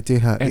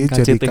NKTCHI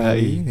jadi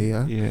KI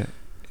ya.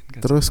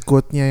 Terus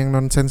quote-nya yang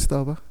nonsense itu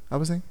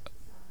apa sih?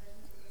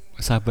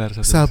 Sabar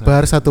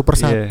satu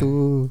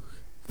persatu.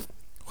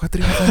 Wah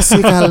terima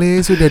kasih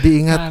kali sudah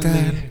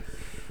diingatkan.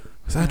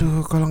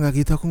 Aduh kalau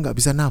nggak gitu aku nggak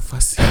bisa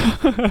nafas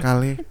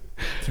kali.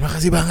 Terima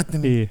kasih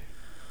banget ini.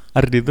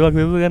 Ardi itu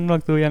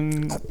waktu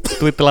yang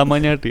tweet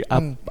lamanya di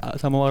up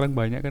sama orang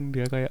banyak kan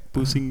dia kayak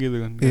pusing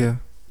gitu kan. Iya.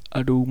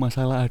 Aduh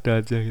masalah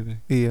ada aja gitu.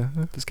 Iya.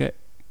 Terus kayak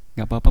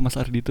nggak apa-apa Mas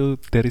Ardi itu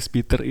there is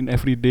bitter in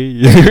every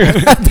day.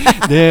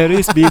 There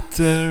is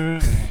bitter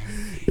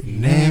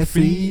in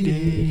every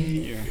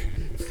day.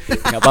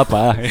 Nggak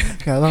apa-apa.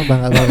 Nggak apa-apa.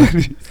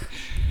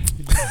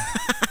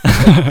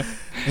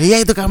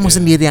 Iya itu kamu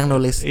sendiri yang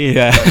nulis.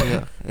 Iya.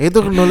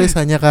 Itu nulis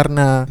hanya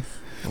karena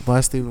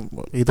pasti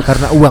itu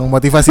karena uang,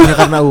 motivasinya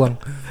karena uang.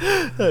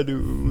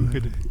 Aduh.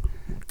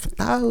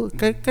 Tahu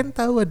kan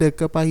tahu ada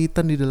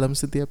kepahitan di dalam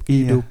setiap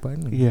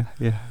kehidupan. Iya.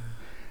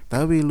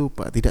 Tapi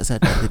lupa, tidak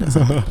sadar.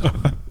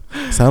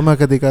 Sama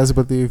ketika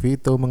seperti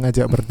Vito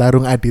mengajak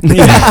bertarung Adit.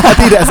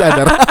 Tidak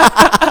sadar.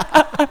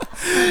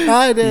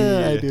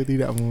 Aduh,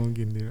 tidak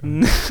mungkin dia.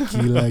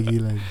 Gila.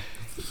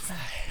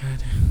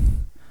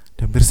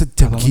 Hampir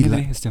sejam gila.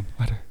 Sejam.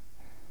 Waduh.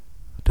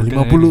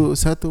 Udah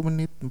 51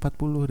 menit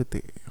 40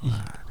 detik.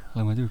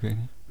 Lama juga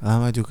ini.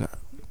 Lama juga.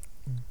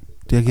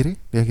 Diakhiri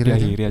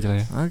aja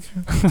lah ya. Oke.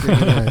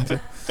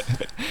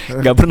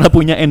 Gak pernah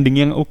punya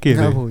ending yang oke.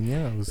 Gak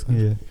punya, gak usah.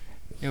 Iya.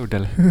 Ya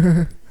udahlah.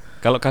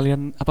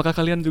 Apakah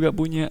kalian juga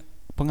punya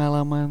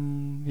pengalaman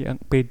yang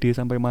pede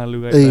sampai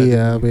malu kayak tadi?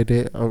 Iya,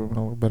 pede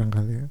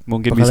barangkali.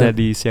 Mungkin bisa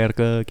di-share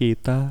ke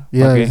kita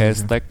pakai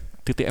hashtag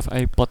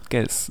 #FI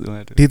podcast.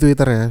 Di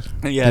Twitter ya.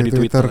 Iya, di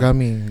Twitter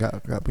kami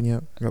enggak punya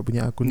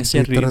akun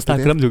Nge-share Twitter. Di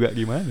Instagram juga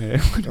gimana ya?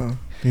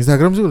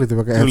 Instagram sulit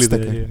pakai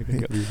hashtag. Ya.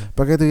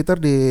 Pakai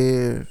Twitter di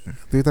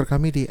Twitter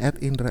kami di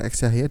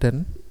 @indraxyahya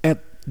dan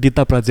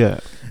 @ditapraja.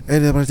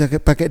 Ditapraja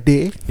pakai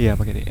D. Iya,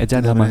 pakai D.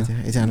 Ejaan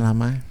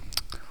lama.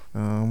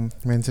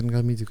 Mention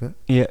kami juga.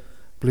 Iya.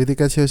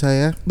 Politika show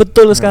saya.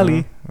 Betul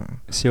sekali.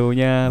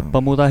 Show-nya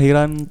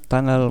Pemutakhiran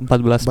tanggal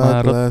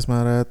 14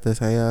 Maret.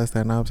 Saya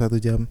stand up 1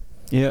 jam.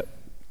 Iya.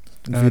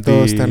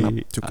 Vito stand up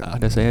juga.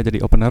 Ada saya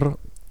jadi opener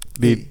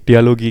di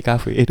Dialogi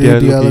Cafe.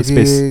 Dialogi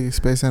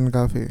Space and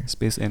Cafe.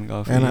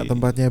 Enak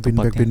tempatnya,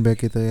 beanbag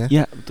gitu ya.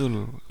 Iya,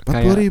 betul.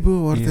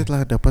 40.000 worth it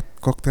lah, dapat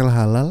koktail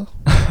halal.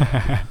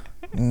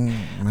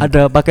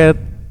 Ada paket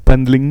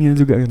bundlingnya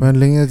juga kan?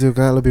 Bundlingnya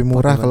juga lebih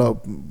murah kalau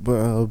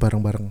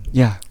bareng-bareng.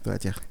 Ya, itu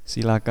aja.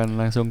 Silakan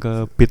langsung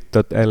ke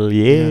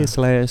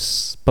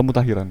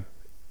bit.ly/pemutakhiran.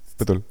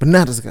 Betul.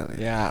 Benar sekali.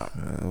 Ya.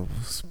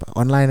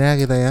 Online ya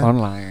kita ya.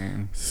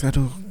 Online.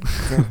 Aduh.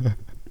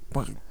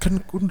 Kan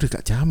udah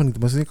gak zaman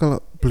gitu. Maksudnya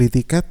kalau beli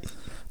tiket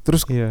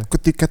terus ke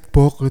tiket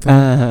box gitu.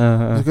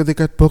 Terus ke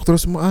tiket box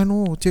terus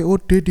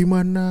COD di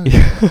mana?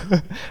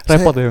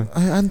 Repot ya.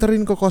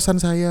 Anterin ke kosan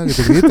saya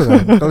gitu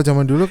kan. Kalau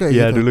zaman dulu kayak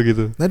gitu. Iya, dulu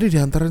gitu. Nanti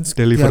diantarkan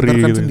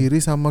gitu.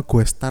 sendiri sama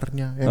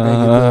Guestarnya kayak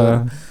gitu.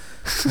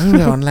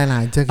 Udah online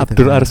aja gitu.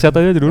 Abdur Arsyad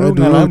aja dulu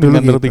ngalamin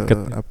nganter gitu,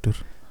 tiket. Abdur.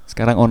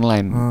 Sekarang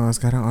online.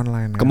 Sekarang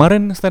online.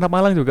 Kemarin Stand Up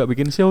Malang juga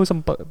bikin show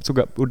sempat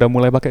juga udah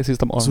mulai pakai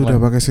sistem online.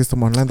 Sudah pakai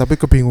sistem online tapi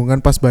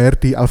kebingungan pas bayar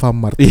di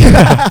Alfamart.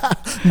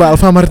 Mbak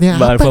Alfamartnya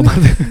apa?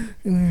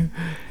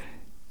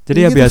 Jadi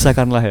ya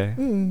biasakanlah ya.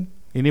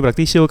 Ini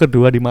berarti show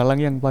kedua di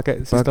Malang yang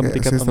pakai sistem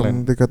tiket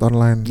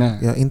online. Nah,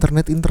 ya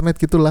internet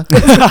gitulah.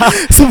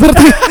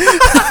 Seperti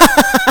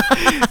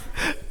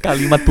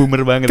kalimat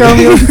boomer banget.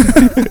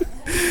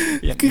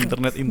 Yang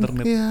internet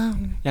ya,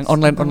 yang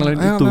online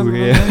itu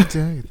ya.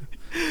 Aja, gitu.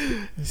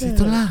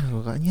 Situlah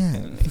pokoknya.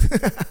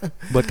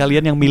 Buat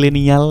kalian yang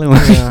milenial,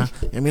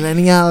 yang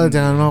milenial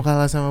jangan mau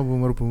kalah sama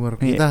boomer.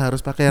 Kita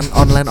harus pakai yang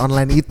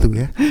online itu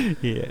ya.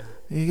 Iya.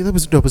 Kita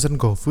sudah pesan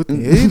GoFood.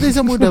 Itu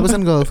semua udah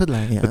pesan GoFood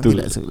lah ya.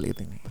 Betul. Tidak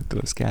sulit ini.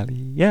 Betul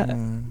sekali. Ya.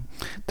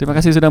 Terima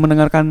kasih sudah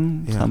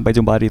mendengarkan. Sampai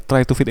jumpa di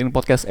Try to Fit in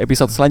Podcast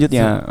episode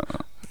selanjutnya.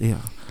 Iya.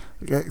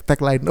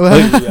 Tagline. Oh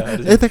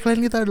iya,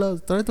 Tagline kita adalah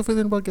Try to Fit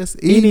in Podcast.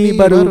 Ini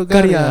baru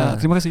karya.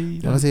 Terima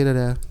kasih. Terima kasih,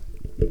 dadah.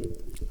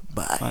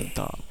 Bye.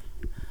 Mantap.